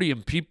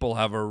Cambodian people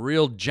have a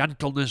real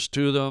gentleness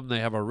to them.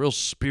 They have a real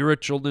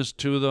spiritualness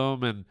to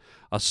them and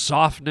a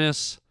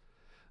softness.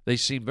 They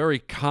seem very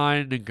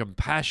kind and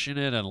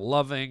compassionate and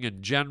loving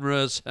and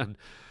generous. And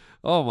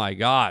oh my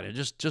God,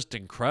 it's just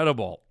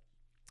incredible.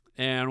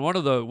 And one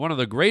of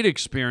the great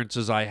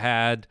experiences I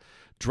had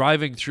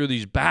driving through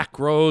these back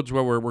roads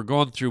where we're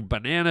going through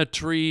banana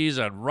trees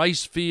and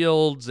rice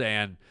fields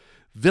and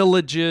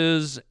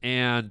villages,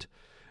 and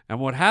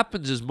what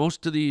happens is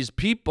most of these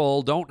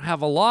people don't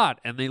have a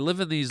lot, and they live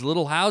in these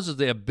little houses.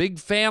 They have big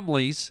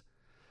families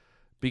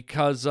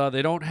because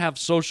they don't have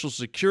Social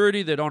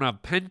Security, they don't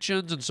have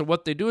pensions, and so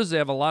what they do is they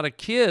have a lot of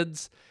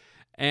kids,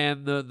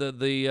 and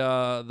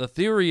the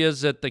theory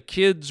is that the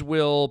kids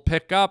will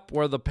pick up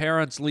where the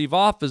parents leave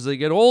off as they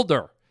get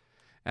older,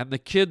 and the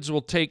kids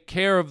will take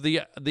care of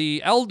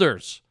the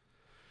elders,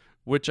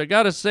 which I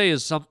got to say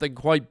is something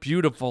quite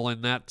beautiful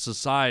in that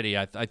society.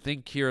 I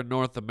think here in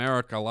North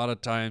America, a lot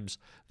of times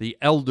the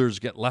elders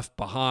get left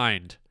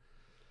behind,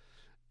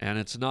 and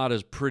it's not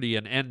as pretty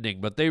an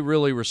ending, but they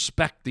really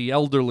respect the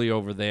elderly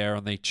over there,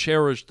 and they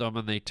cherish them,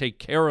 and they take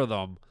care of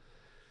them,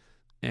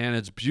 and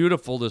it's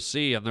beautiful to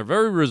see. And they're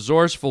very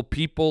resourceful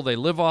people. They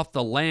live off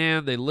the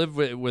land. They live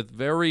with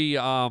very,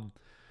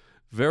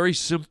 very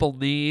simple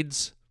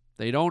needs.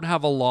 They don't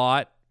have a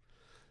lot.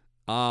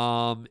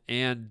 And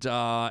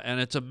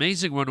it's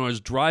amazing when I was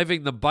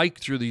driving the bike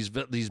through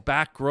these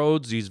back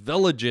roads, these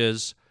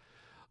villages.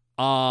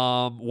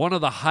 One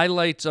of the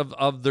highlights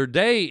of their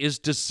day is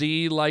to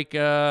see like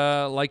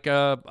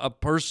a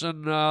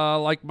person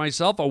like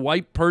myself, a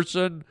white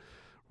person,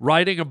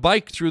 riding a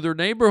bike through their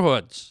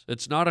neighborhoods.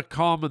 It's not a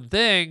common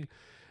thing,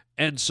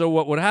 and so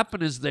what would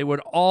happen is they would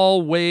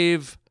all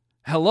wave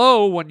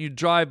hello when you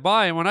drive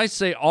by, and when I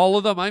say all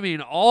of them, I mean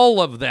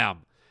all of them,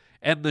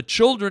 and the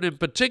children in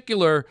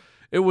particular.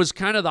 It was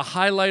kind of the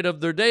highlight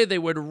of their day. They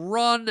would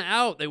run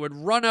out. They would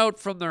run out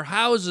from their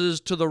houses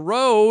to the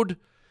road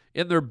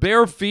in their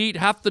bare feet.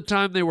 Half the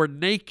time they were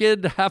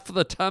naked. Half of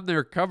the time they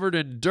were covered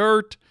in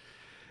dirt.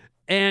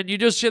 And you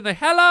just hear the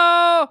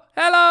hello,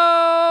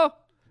 hello,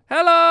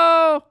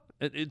 hello.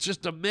 It's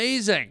just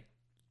amazing.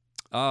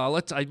 I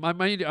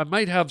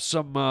might have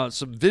some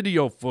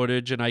video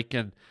footage, and I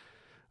can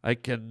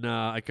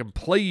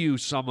play you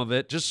some of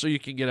it just so you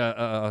can get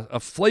a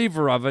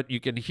flavor of it.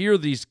 You can hear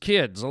these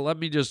kids. So let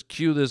me just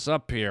cue this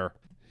up here.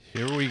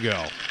 Here we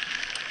go.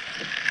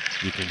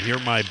 You can hear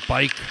my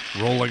bike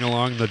rolling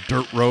along the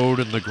dirt road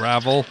and the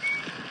gravel.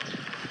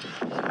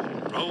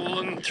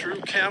 Rolling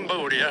through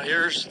Cambodia.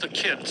 Here's the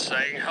kids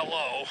saying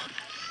hello.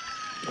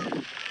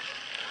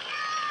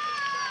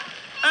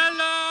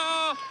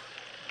 Hello!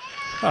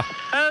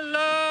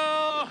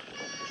 Hello!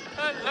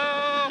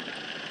 Hello!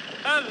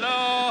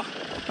 Hello!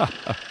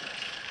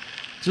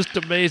 Just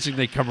amazing.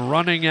 They come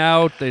running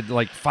out. They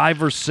like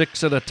 5 or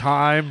 6 at a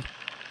time.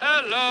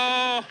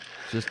 Hello!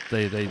 Just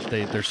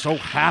they're so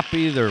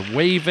happy. They're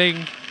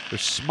waving. They're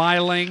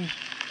smiling.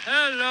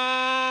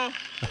 Hello!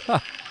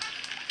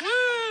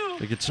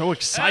 They get so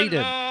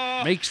excited.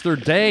 Hello. Makes their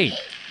day.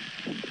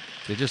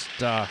 They just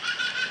they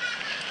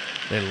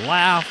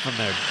laugh and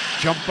they're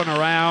jumping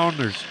around.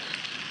 There's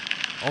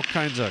all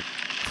kinds of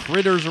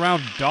critters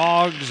around,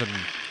 dogs, and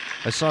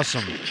I saw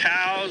some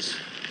cows,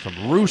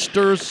 some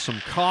roosters, some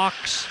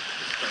cocks,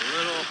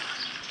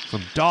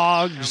 some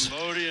dogs.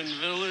 Cambodian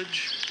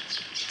village.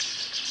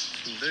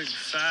 Some big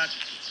fat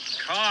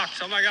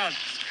cocks. Oh my God,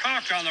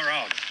 cock on the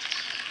road.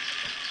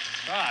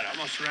 God, I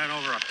almost ran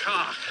over a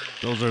cock.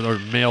 Those are their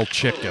male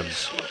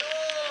chickens.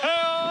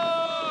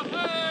 Oh,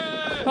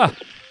 hey. Huh.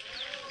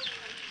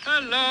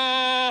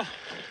 Hello.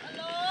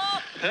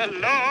 Hello.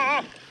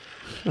 Hello.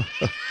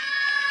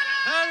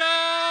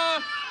 Hello.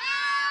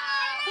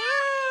 Woo,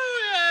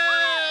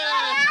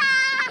 yeah.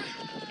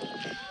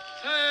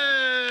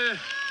 Hey.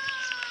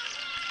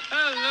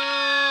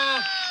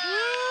 Hello.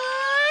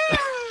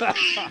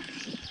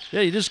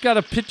 Yeah, you just got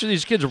to picture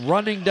these kids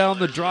running down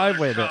the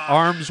driveway, their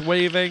arms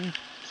waving.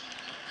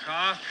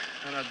 Cock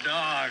and a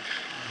dog.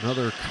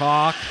 Another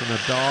cock and a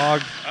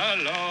dog.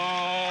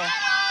 Hello.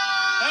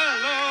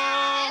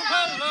 Hello.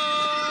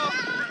 Hello.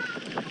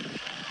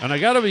 And I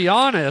got to be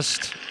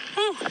honest.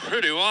 Whew,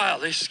 pretty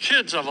wild. These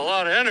kids have a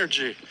lot of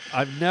energy.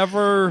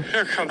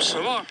 Here comes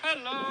some more.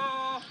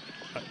 Hello.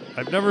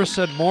 I've never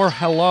said more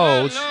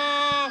hellos.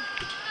 Hello.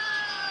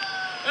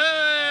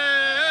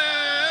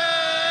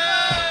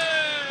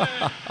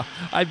 Hey.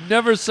 I've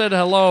never said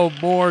hello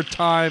more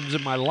times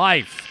in my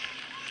life.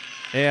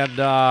 And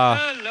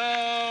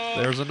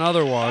hello. There's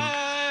another one.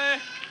 Hi.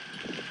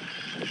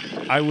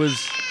 I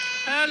was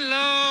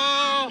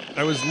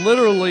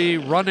literally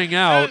running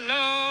out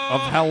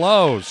of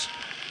hellos.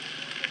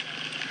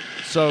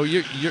 So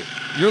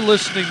you're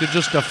listening to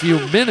just a few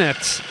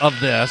minutes of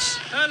this.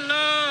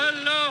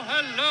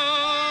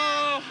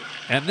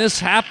 And this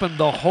happened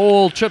the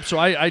whole trip. So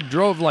I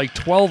drove like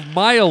 12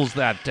 miles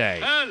that day.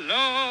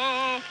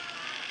 Hello.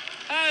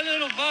 Hi,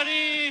 little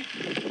buddy.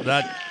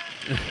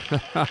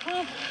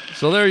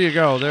 So there you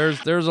go.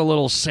 There's a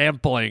little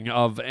sampling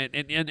of, and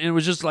it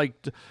was just like,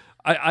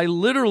 I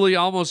literally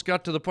almost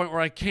got to the point where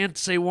I can't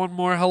say one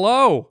more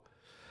hello.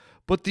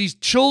 But these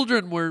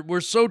children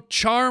were so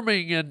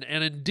charming and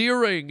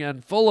endearing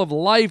and full of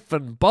life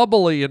and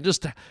bubbly and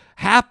just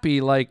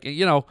happy, like,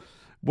 you know,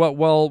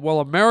 while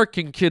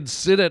American kids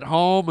sit at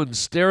home and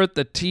stare at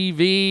the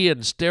TV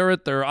and stare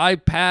at their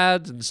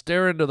iPads and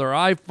stare into their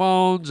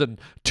iPhones and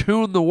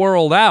tune the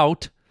world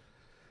out.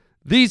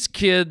 These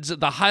kids,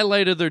 the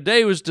highlight of their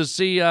day was to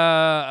see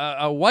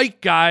a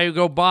white guy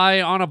go by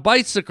on a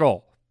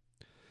bicycle.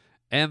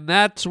 And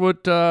that's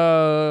what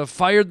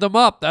fired them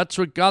up. That's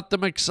what got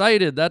them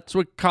excited. That's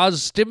what caused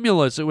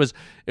stimulus. It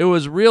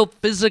was real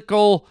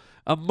physical,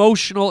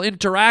 emotional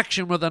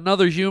interaction with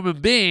another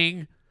human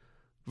being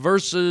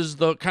versus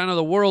the kind of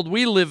the world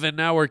we live in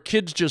now where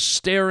kids just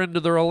stare into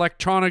their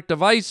electronic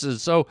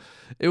devices. So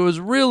it was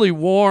really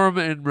warm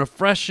and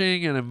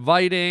refreshing and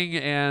inviting,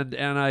 and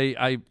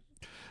I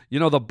you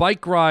know, the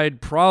bike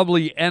ride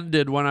probably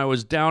ended when I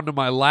was down to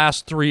my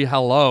last 3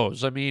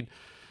 hellos. I mean,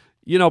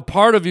 you know,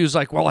 part of you is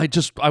like, well,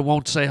 I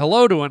won't say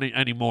hello to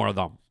any more of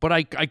them. But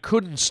I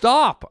couldn't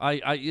stop.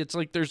 It's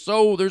like they're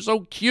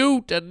so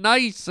cute and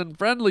nice and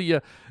friendly.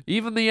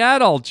 Even the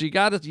adults, you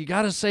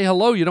gotta say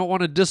hello. You don't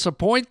want to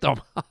disappoint them.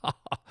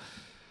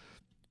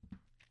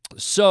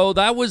 So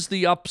that was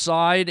the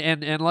upside,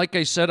 and like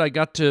I said, I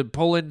got to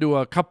pull into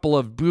a couple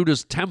of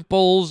Buddhist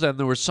temples, and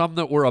there were some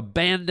that were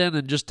abandoned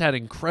and just had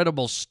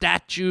incredible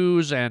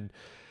statues and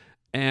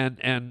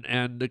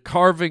the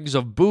carvings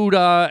of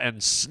Buddha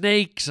and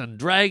snakes and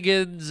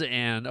dragons,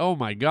 and oh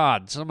my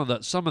God, some of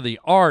the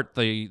art,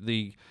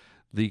 the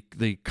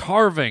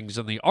carvings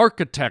and the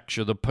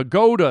architecture, the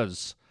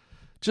pagodas,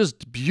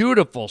 just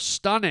beautiful,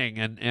 stunning,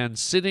 and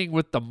sitting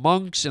with the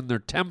monks in their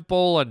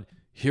temple and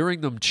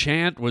hearing them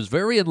chant was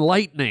very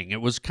enlightening.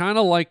 It was kind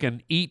of like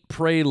an eat,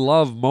 pray,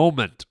 love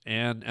moment,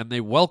 and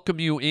they welcome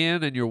you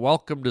in, and you're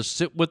welcome to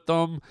sit with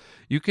them.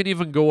 You can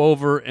even go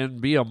over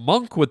and be a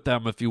monk with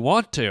them if you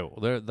want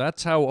to.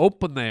 That's how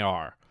open they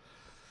are.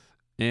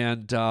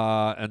 And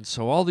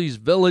so all these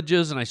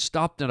villages, and I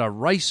stopped at a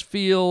rice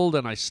field,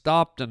 and I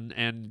stopped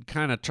and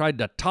kind of tried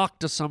to talk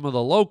to some of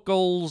the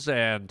locals,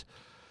 and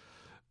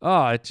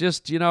it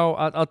just, you know,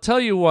 I'll tell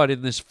you what,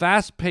 in this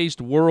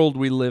fast-paced world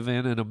we live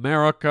in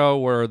America,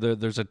 where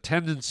there's a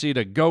tendency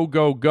to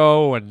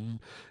go, and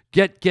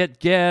get,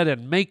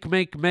 and make,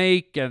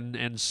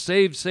 and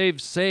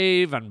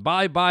save, and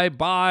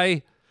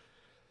buy.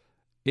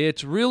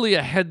 It's really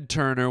a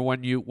head-turner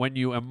when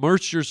you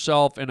immerse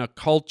yourself in a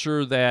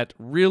culture that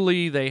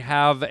really they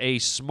have a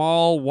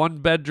small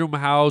one-bedroom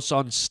house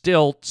on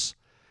stilts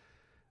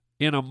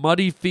in a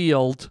muddy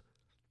field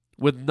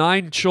with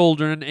 9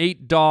 children,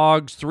 8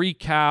 dogs, 3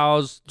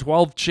 cows,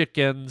 12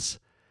 chickens,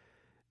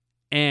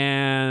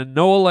 and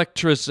no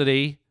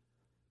electricity,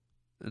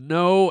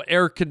 no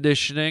air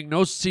conditioning,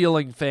 no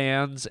ceiling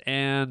fans,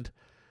 and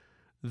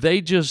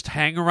they just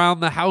hang around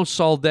the house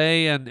all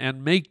day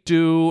and make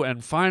do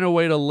and find a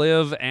way to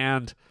live.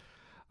 And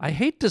I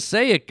hate to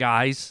say it,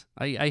 guys.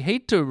 I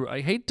hate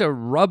to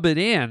rub it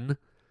in,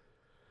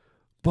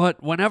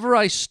 but whenever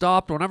I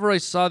stopped, whenever I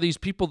saw these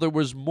people, there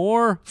was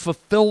more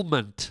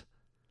fulfillment,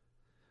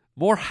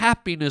 more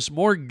happiness,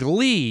 more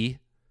glee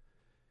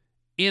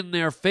in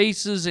their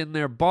faces, in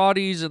their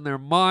bodies, in their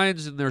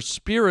minds, in their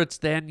spirits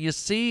than you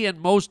see in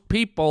most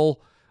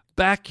people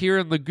back here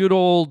in the good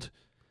old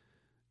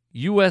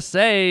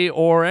USA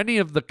or any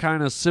of the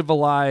kind of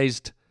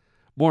civilized,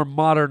 more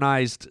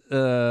modernized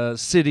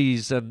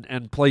cities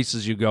and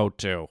places you go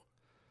to.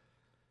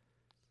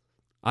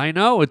 I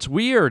know, it's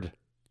weird.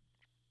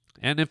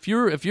 And if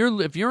you're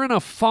in a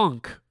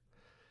funk,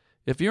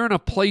 if you're in a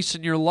place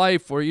in your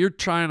life where you're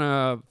trying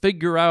to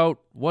figure out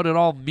what it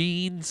all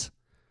means,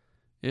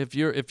 if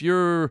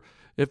you're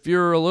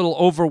a little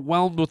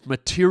overwhelmed with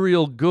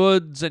material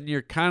goods and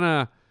you're kind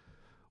of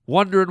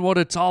wondering what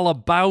it's all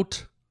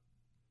about,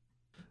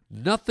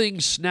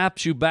 nothing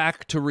snaps you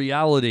back to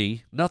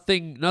reality.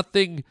 Nothing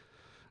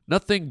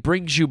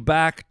brings you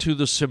back to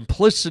the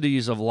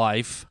simplicities of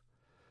life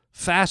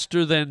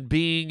faster than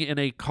being in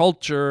a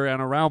culture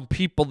and around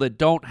people that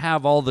don't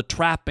have all the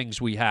trappings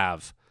we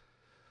have.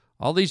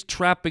 All these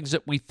trappings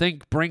that we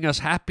think bring us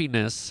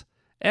happiness,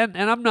 and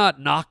I'm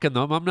not knocking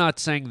them. I'm not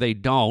saying they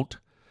don't.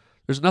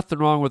 There's nothing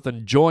wrong with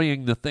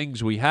enjoying the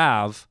things we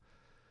have.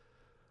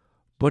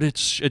 But it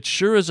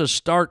sure is a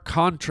stark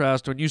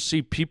contrast when you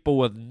see people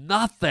with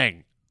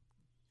nothing,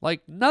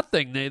 like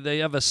nothing. They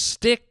have a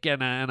stick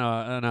and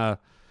a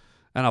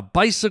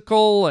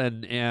bicycle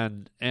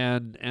and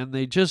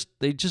they just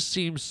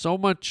seem so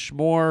much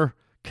more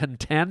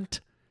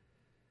content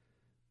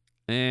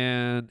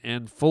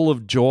and full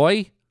of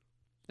joy.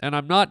 And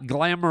I'm not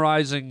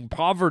glamorizing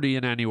poverty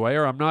in any way,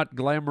 or I'm not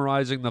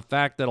glamorizing the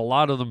fact that a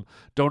lot of them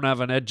don't have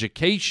an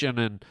education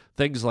and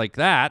things like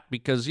that,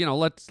 because,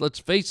 let's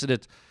face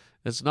it,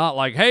 it's not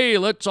like, hey,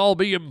 let's all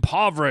be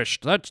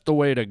impoverished. That's the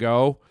way to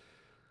go.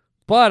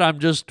 But I'm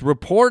just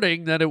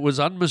reporting that it was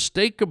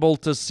unmistakable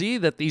to see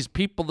that these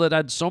people that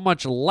had so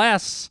much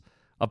less,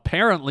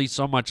 apparently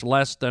so much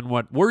less than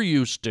what we're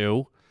used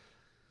to,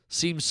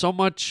 seem so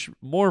much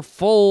more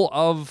full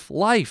of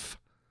life.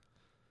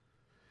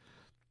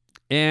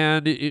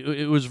 And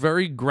it was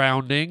very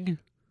grounding,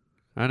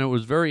 and it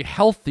was very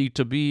healthy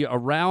to be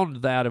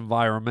around that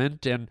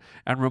environment and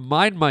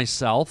remind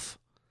myself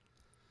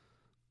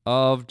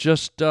of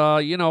just,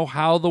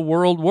 how the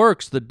world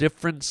works, the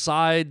different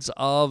sides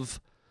of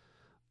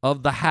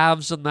the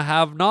haves and the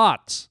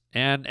have-nots.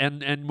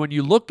 And when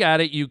you look at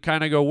it, you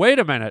kind of go, wait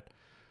a minute,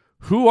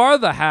 who are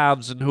the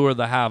haves and who are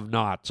the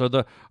have-nots? Are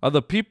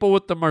the people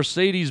with the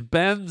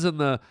Mercedes-Benz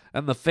and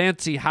the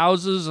fancy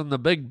houses and the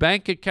big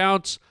bank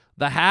accounts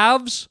the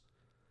haves?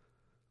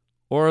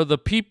 Or are the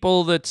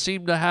people that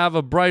seem to have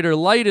a brighter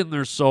light in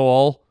their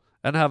soul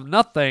and have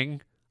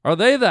nothing, are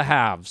they the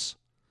haves?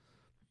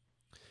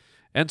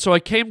 And so I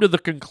came to the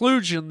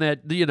conclusion that,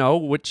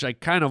 which I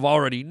kind of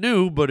already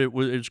knew, but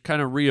it's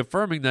kind of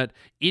reaffirming that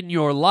in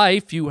your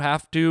life you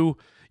have to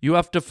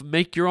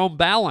make your own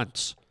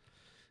balance.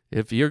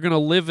 If you're going to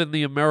live in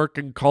the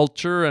American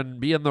culture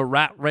and be in the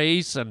rat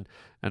race and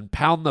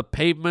pound the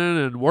pavement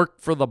and work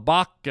for the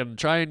buck and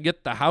try and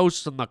get the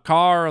house and the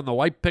car and the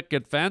white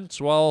picket fence,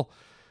 well,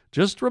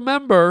 just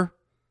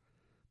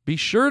be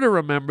sure to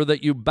remember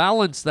that you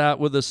balance that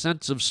with a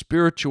sense of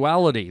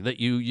spirituality, that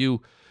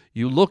you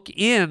look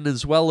in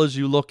as well as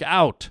you look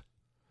out.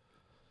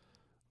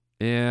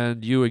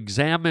 And you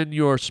examine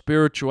your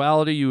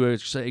spirituality, you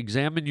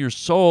examine your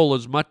soul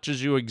as much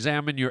as you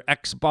examine your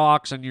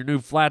Xbox and your new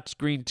flat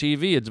screen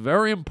TV. It's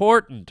very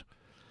important.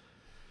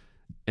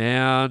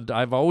 And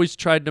I've always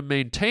tried to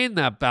maintain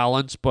that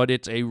balance, but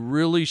it's a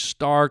really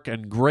stark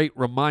and great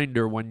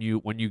reminder when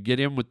you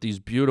get in with these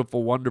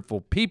beautiful,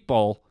 wonderful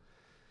people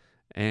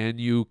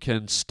and you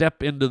can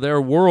step into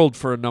their world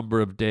for a number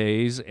of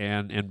days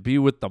and be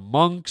with the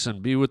monks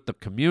and be with the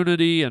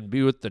community and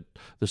be with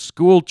the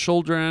school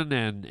children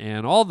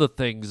and all the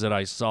things that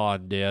I saw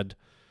and did.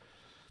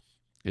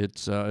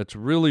 It's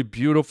really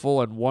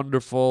beautiful and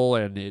wonderful,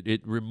 and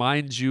it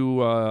reminds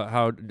you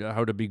how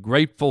to be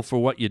grateful for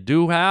what you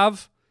do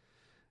have,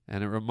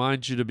 and it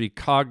reminds you to be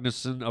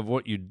cognizant of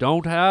what you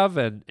don't have,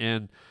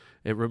 and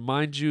it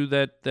reminds you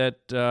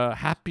that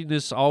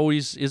happiness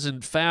always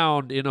isn't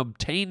found in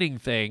obtaining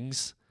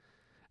things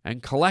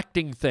and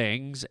collecting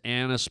things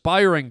and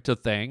aspiring to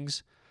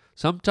things.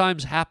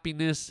 Sometimes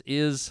happiness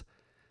is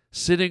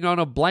sitting on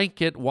a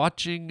blanket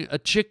watching a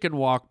chicken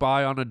walk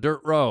by on a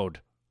dirt road.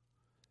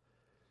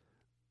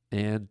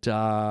 And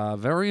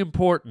very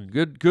important,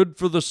 good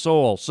for the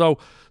soul. So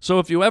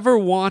if you ever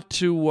want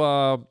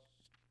to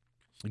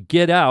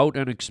get out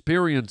and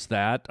experience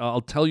that,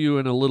 I'll tell you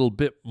in a little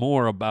bit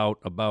more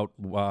about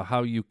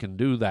how you can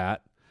do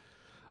that.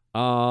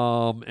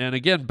 And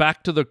again,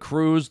 back to the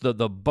cruise.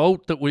 The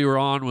boat that we were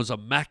on was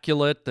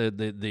immaculate.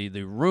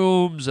 The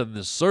rooms and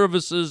the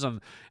services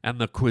and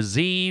the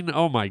cuisine.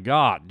 Oh my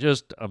God,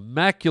 just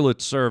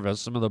immaculate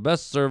service. Some of the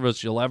best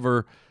service you'll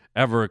ever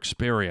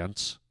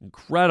experience.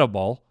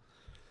 Incredible.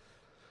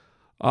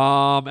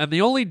 And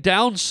the only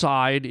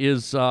downside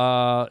is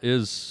kind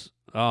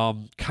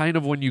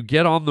of when you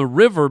get on the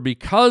river,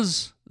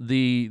 because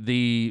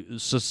the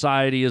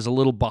society is a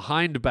little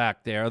behind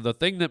back there. The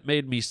thing that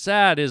made me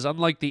sad is,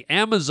 unlike the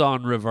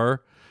Amazon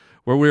River,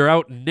 where we were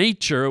out in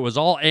nature, it was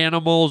all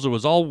animals, it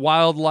was all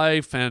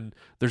wildlife, and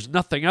there's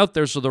nothing out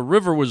there, so the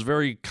river was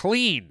very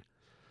clean.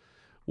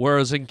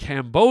 Whereas in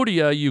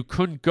Cambodia, you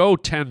couldn't go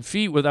 10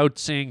 feet without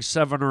seeing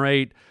 7 or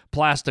 8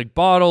 plastic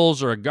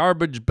bottles or a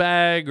garbage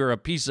bag or a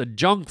piece of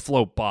junk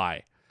float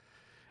by.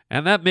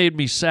 And that made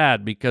me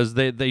sad, because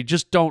they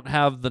just don't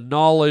have the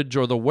knowledge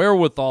or the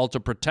wherewithal to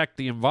protect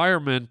the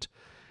environment.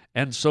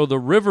 And so the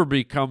river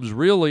becomes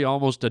really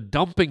almost a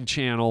dumping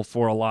channel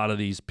for a lot of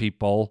these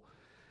people.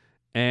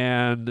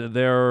 And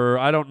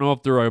I don't know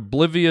if they're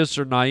oblivious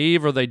or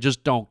naive, or they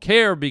just don't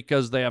care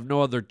because they have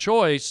no other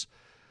choice.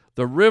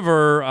 The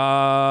river,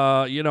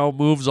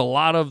 moves a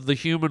lot of the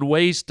human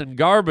waste and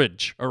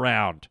garbage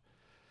around.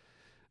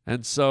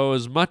 And so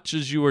as much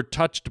as you were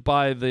touched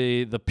by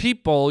the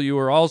people, you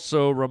were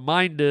also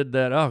reminded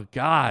that, oh,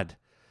 God,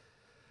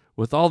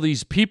 with all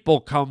these people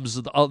comes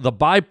the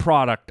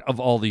byproduct of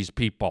all these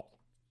people.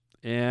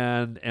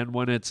 And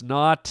when it's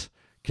not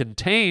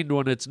contained,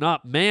 when it's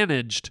not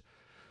managed,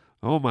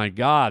 oh, my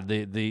God,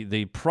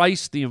 the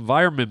price the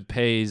environment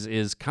pays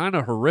is kind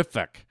of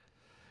horrific.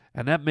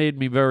 And that made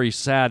me very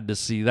sad to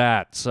see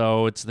that.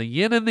 So it's the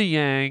yin and the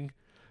yang,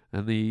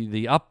 and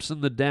the ups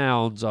and the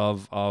downs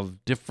of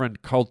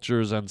different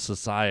cultures and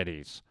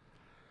societies.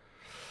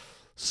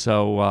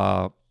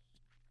 So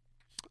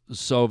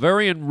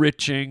very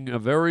enriching,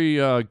 very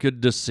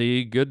good to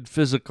see, good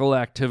physical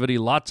activity,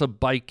 lots of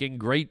biking,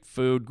 great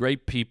food,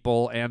 great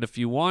people. And if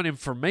you want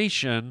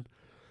information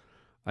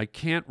I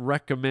can't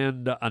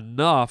recommend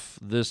enough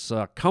this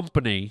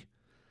company.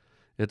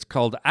 It's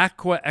called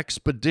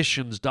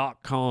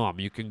aquaexpeditions.com.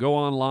 You can go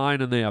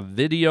online and they have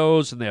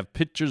videos and they have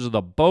pictures of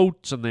the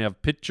boats and they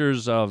have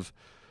pictures of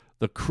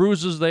the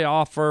cruises they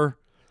offer.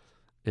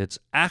 It's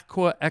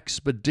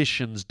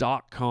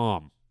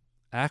aquaexpeditions.com.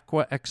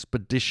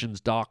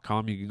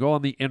 Aquaexpeditions.com. You can go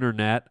on the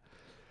internet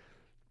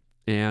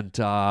and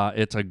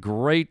it's a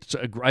great,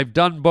 I've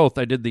done both.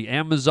 I did the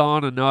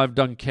Amazon and now I've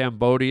done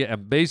Cambodia.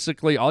 And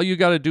basically all you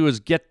got to do is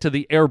get to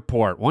the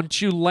airport.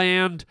 Once you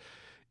land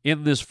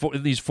in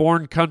these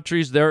foreign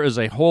countries, there is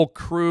a whole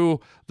crew.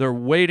 They're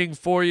waiting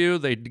for you.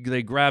 They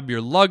grab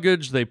your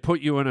luggage. They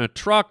put you in a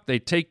truck. They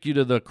take you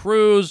to the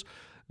cruise.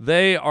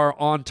 They are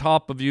on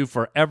top of you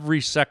for every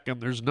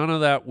second. There's none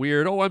of that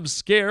weird, oh, I'm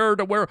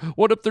scared.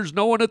 What if there's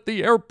no one at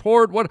the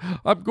airport? What,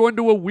 I'm going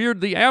to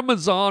the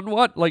Amazon.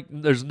 What? Like,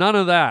 there's none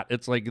of that.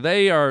 It's like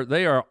they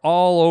are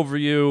all over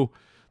you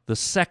the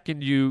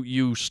second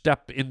you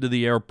step into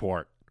the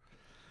airport.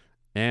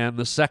 And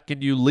the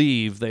second you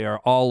leave, they are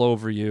all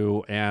over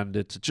you. And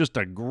it's just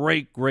a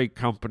great, great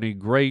company,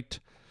 great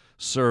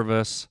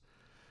service.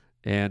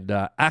 And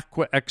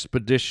Aqua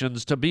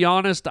Expeditions. To be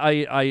honest,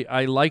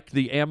 I like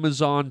the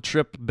Amazon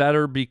trip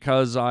better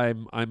because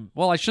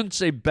well, I shouldn't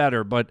say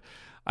better, but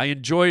I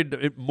enjoyed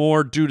it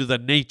more due to the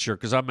nature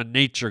because I'm a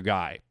nature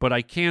guy. But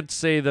I can't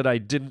say that I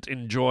didn't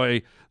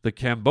enjoy the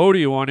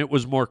Cambodia one. It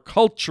was more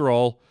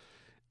cultural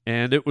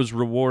and it was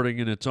rewarding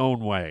in its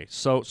own way.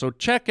 So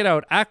check it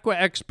out, Aqua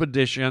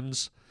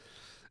Expeditions,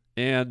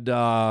 and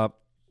book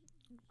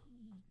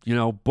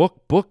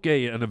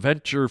an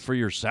adventure for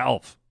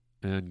yourself.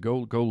 And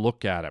go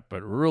look at it.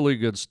 But really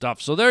good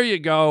stuff. So there you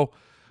go.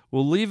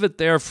 We'll leave it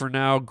there for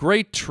now.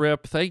 Great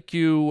trip. Thank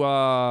you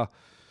for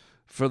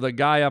the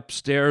guy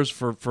upstairs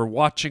for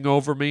watching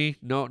over me.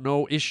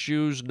 No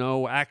issues,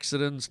 no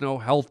accidents, no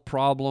health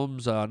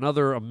problems.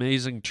 Another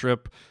amazing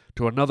trip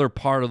to another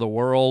part of the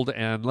world.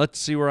 And let's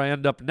see where I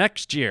end up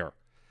next year.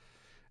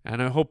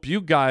 And I hope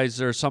you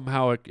guys are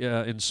somehow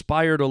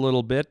inspired a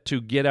little bit to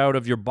get out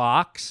of your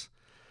box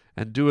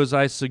and do as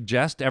I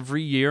suggest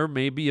every year.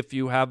 Maybe if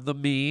you have the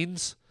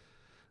means,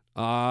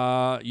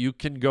 you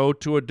can go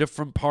to a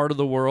different part of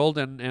the world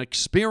and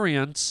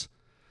experience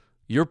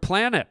your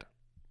planet.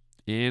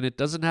 And it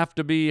doesn't have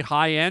to be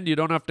high-end. You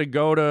don't have to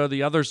go to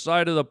the other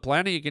side of the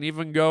planet. You can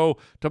even go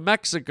to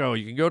Mexico.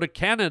 You can go to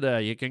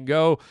Canada. You can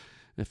go,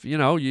 if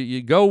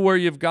you go where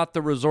you've got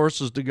the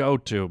resources to go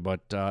to.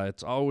 But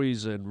it's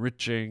always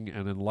enriching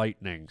and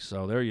enlightening.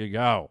 So there you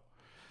go.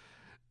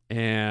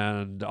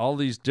 And all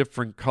these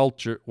different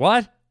cultures.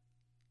 What?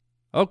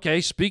 Okay,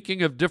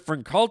 speaking of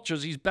different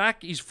cultures, he's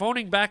back. He's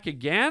phoning back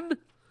again?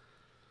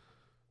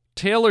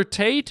 Taylor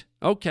Tate?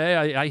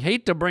 Okay, I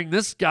hate to bring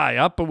this guy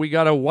up, but we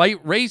got a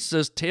white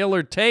racist,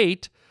 Taylor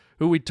Tate,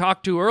 who we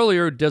talked to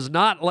earlier, does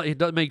not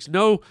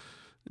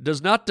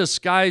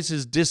disguise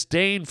his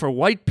disdain for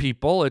white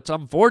people. It's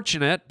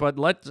unfortunate, but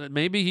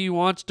maybe he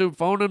wants to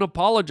phone and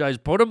apologize.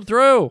 Put him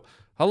through.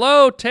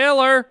 Hello,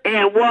 Taylor.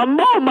 And one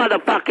more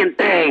motherfucking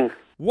thing.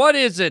 What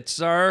is it,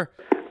 sir?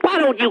 Why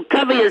don't you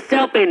cover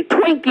yourself in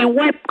Twinkie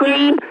whipped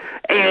cream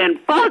and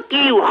fuck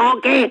you,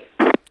 honky?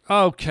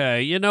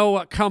 Okay, you know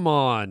what? Come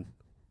on.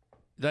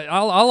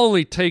 I'll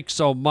only take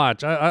so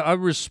much. I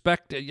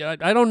respect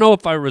it. I don't know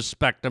if I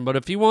respect him, but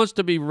if he wants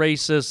to be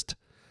racist,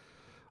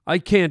 I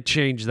can't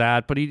change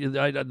that. But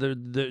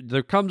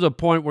there comes a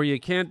point where you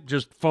can't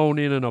just phone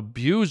in and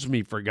abuse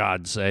me, for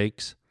God's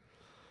sakes.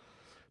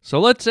 So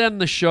let's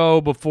end the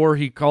show before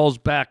he calls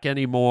back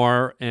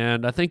anymore.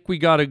 And I think we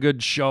got a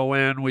good show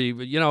in.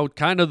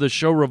 The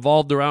show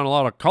revolved around a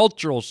lot of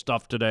cultural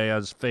stuff today,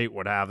 as fate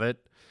would have it.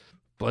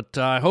 But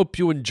I hope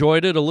you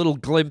enjoyed it. A little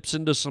glimpse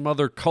into some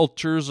other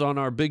cultures on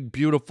our big,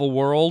 beautiful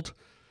world.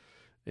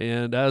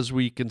 And as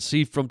we can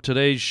see from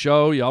today's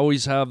show, you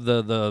always have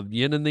the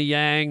yin and the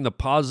yang, the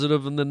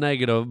positive and the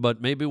negative.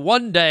 But maybe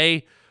one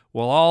day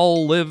we'll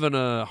all live in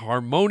a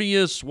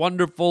harmonious,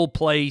 wonderful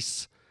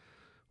place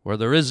where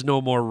there is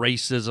no more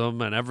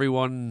racism and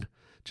everyone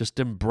just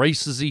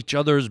embraces each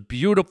other's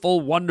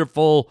beautiful,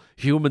 wonderful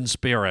human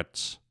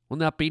spirits. Wouldn't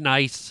that be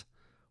nice?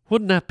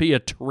 Wouldn't that be a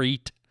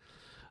treat?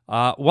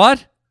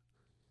 What?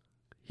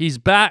 He's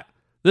back.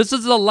 This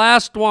is the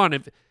last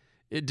one.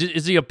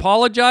 Is he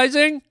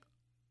apologizing?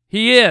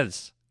 He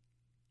is.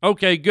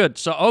 Okay, good.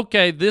 So,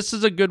 this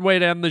is a good way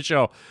to end the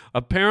show.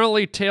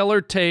 Apparently, Taylor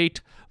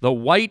Tate, the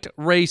white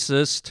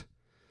racist,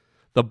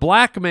 the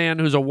black man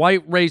who's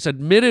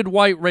admitted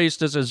white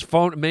racist, his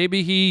phone,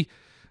 maybe he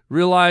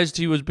realized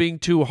he was being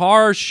too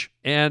harsh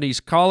and he's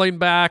calling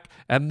back,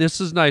 and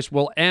this is nice.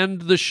 We'll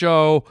end the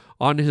show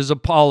on his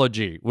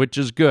apology, which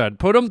is good.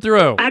 Put him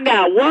through. I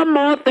got one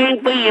more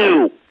thing for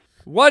you.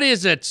 What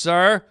is it,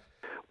 sir?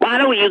 Why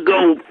don't you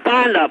go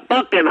find a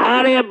fucking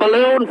hot air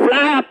balloon,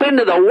 fly up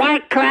into the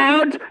white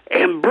clouds,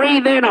 and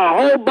breathe in a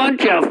whole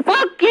bunch of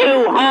fuck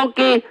you,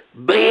 honky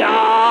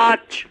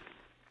biatch.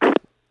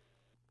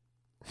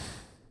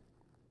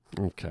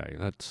 Okay,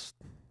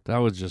 that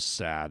was just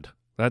sad.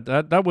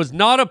 That was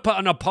not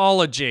an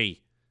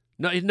apology.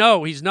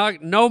 No, he's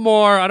not. No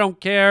more. I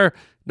don't care.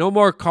 No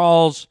more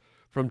calls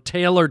from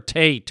Taylor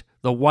Tate,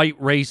 the white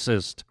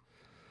racist.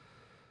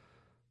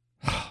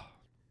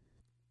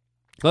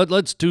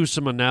 Let's do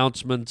some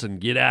announcements and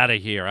get out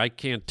of here. I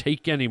can't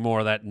take any more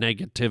of that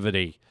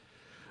negativity.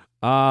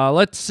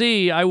 Let's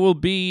see. I will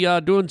be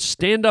doing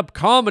stand-up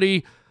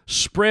comedy,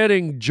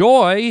 spreading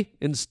joy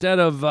instead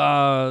of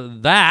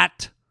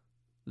that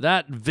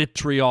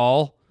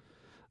vitriol.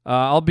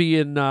 I'll be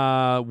in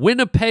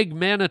Winnipeg,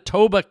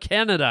 Manitoba,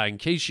 Canada. In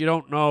case you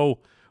don't know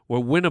where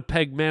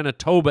Winnipeg,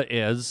 Manitoba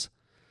is,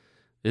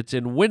 it's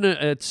in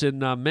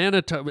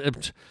Manitoba.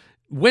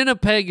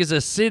 Winnipeg is a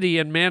city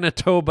in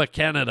Manitoba,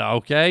 Canada.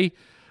 Okay,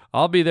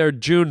 I'll be there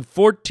June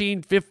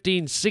 14,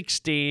 15,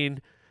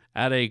 16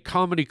 at a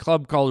comedy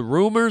club called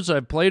Rumors.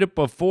 I've played it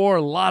before.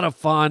 A lot of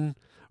fun.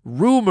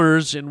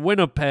 Rumors in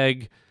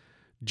Winnipeg,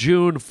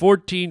 June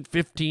 14,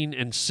 15,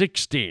 and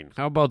 16.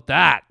 How about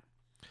that?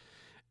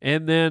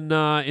 And then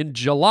in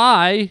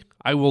July,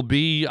 I will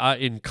be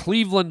in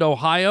Cleveland,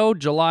 Ohio,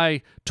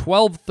 July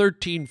 12,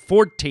 13,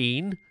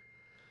 14.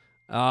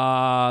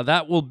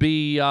 That will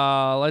be,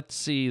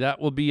 that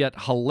will be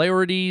at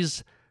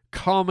Hilarities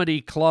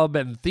Comedy Club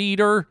and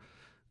Theater.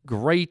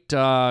 Great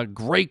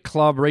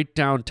club right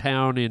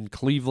downtown in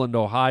Cleveland,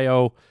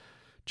 Ohio,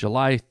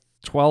 July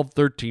 12,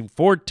 13,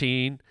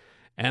 14.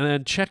 And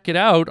then check it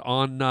out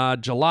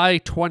on July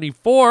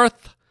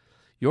 24th.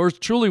 Yours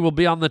truly will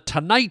be on The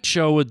Tonight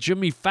Show with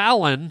Jimmy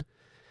Fallon.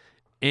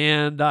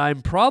 And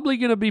I'm probably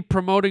going to be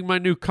promoting my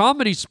new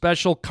comedy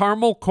special,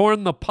 Caramel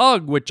Corn the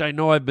Pug, which I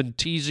know I've been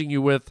teasing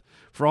you with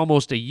for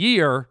almost a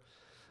year.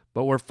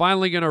 But we're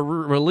finally going to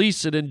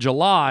release it in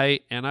July,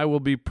 and I will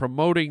be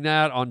promoting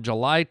that on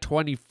July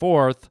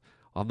 24th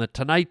on The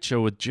Tonight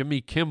Show with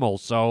Jimmy Kimmel.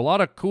 So a lot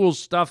of cool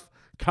stuff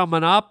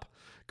coming up.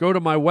 Go to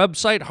my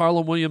website,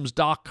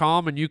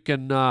 harlandwilliams.com, and you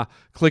can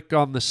click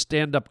on the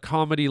stand-up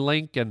comedy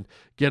link and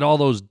get all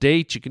those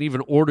dates. You can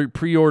even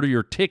pre-order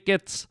your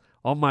tickets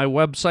on my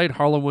website,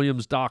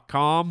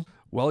 harlandwilliams.com.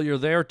 While you're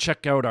there,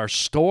 check out our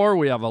store.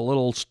 We have a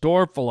little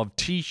store full of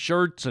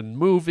T-shirts and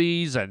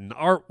movies and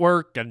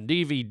artwork and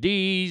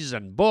DVDs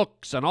and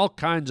books and all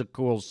kinds of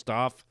cool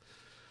stuff.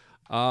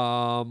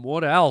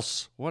 What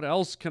else? What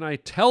else can I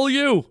tell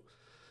you?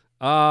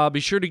 Be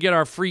sure to get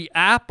our free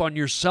app on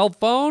your cell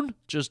phone.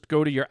 Just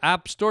go to your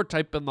app store,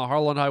 type in the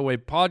Harland Highway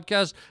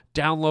Podcast,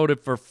 download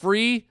it for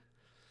free.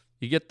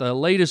 You get the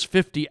latest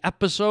 50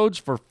 episodes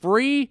for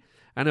free.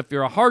 And if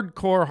you're a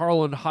hardcore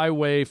Harland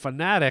Highway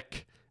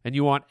fanatic and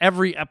you want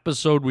every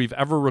episode we've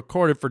ever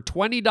recorded for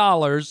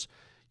 $20,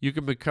 you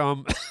can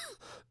become,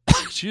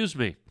 excuse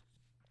me.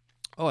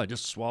 Oh, I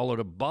just swallowed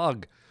a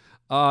bug.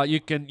 You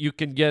can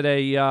get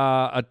a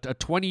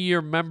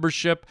 20-year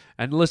membership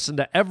and listen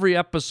to every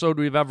episode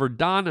we've ever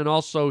done, and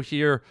also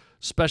hear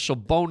special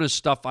bonus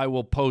stuff I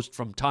will post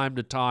from time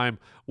to time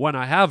when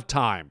I have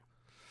time,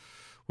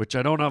 which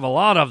I don't have a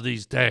lot of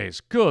these days.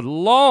 Good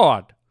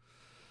Lord.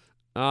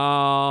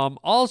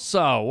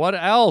 Also, what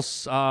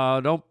else?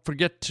 Don't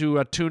forget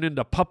to tune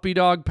into Puppy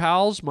Dog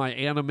Pals, my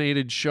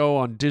animated show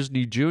on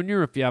Disney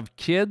Junior. If you have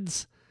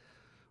kids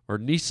or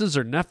nieces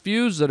or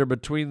nephews that are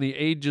between the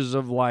ages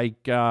of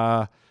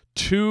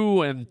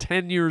 2 and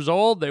 10 years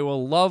old, they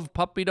will love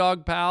Puppy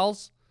Dog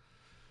Pals.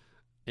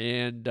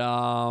 And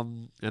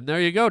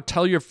there you go.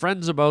 Tell your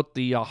friends about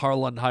the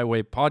Harland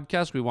Highway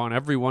Podcast. We want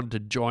everyone to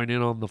join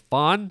in on the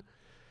fun.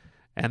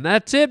 And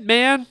that's it,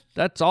 man.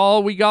 That's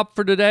all we got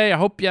for today. I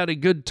hope you had a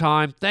good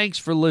time. Thanks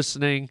for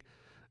listening.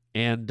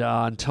 And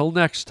until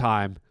next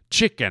time,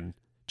 chicken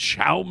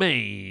chow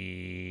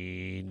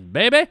mein,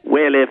 baby.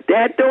 Well, if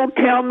that don't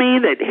tell me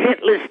that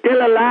Hitler's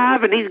still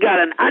alive and he's got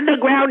an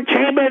underground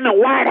chamber in the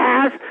White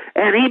House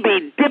and he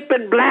be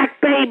dipping black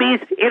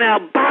babies in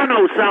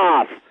Albano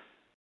sauce.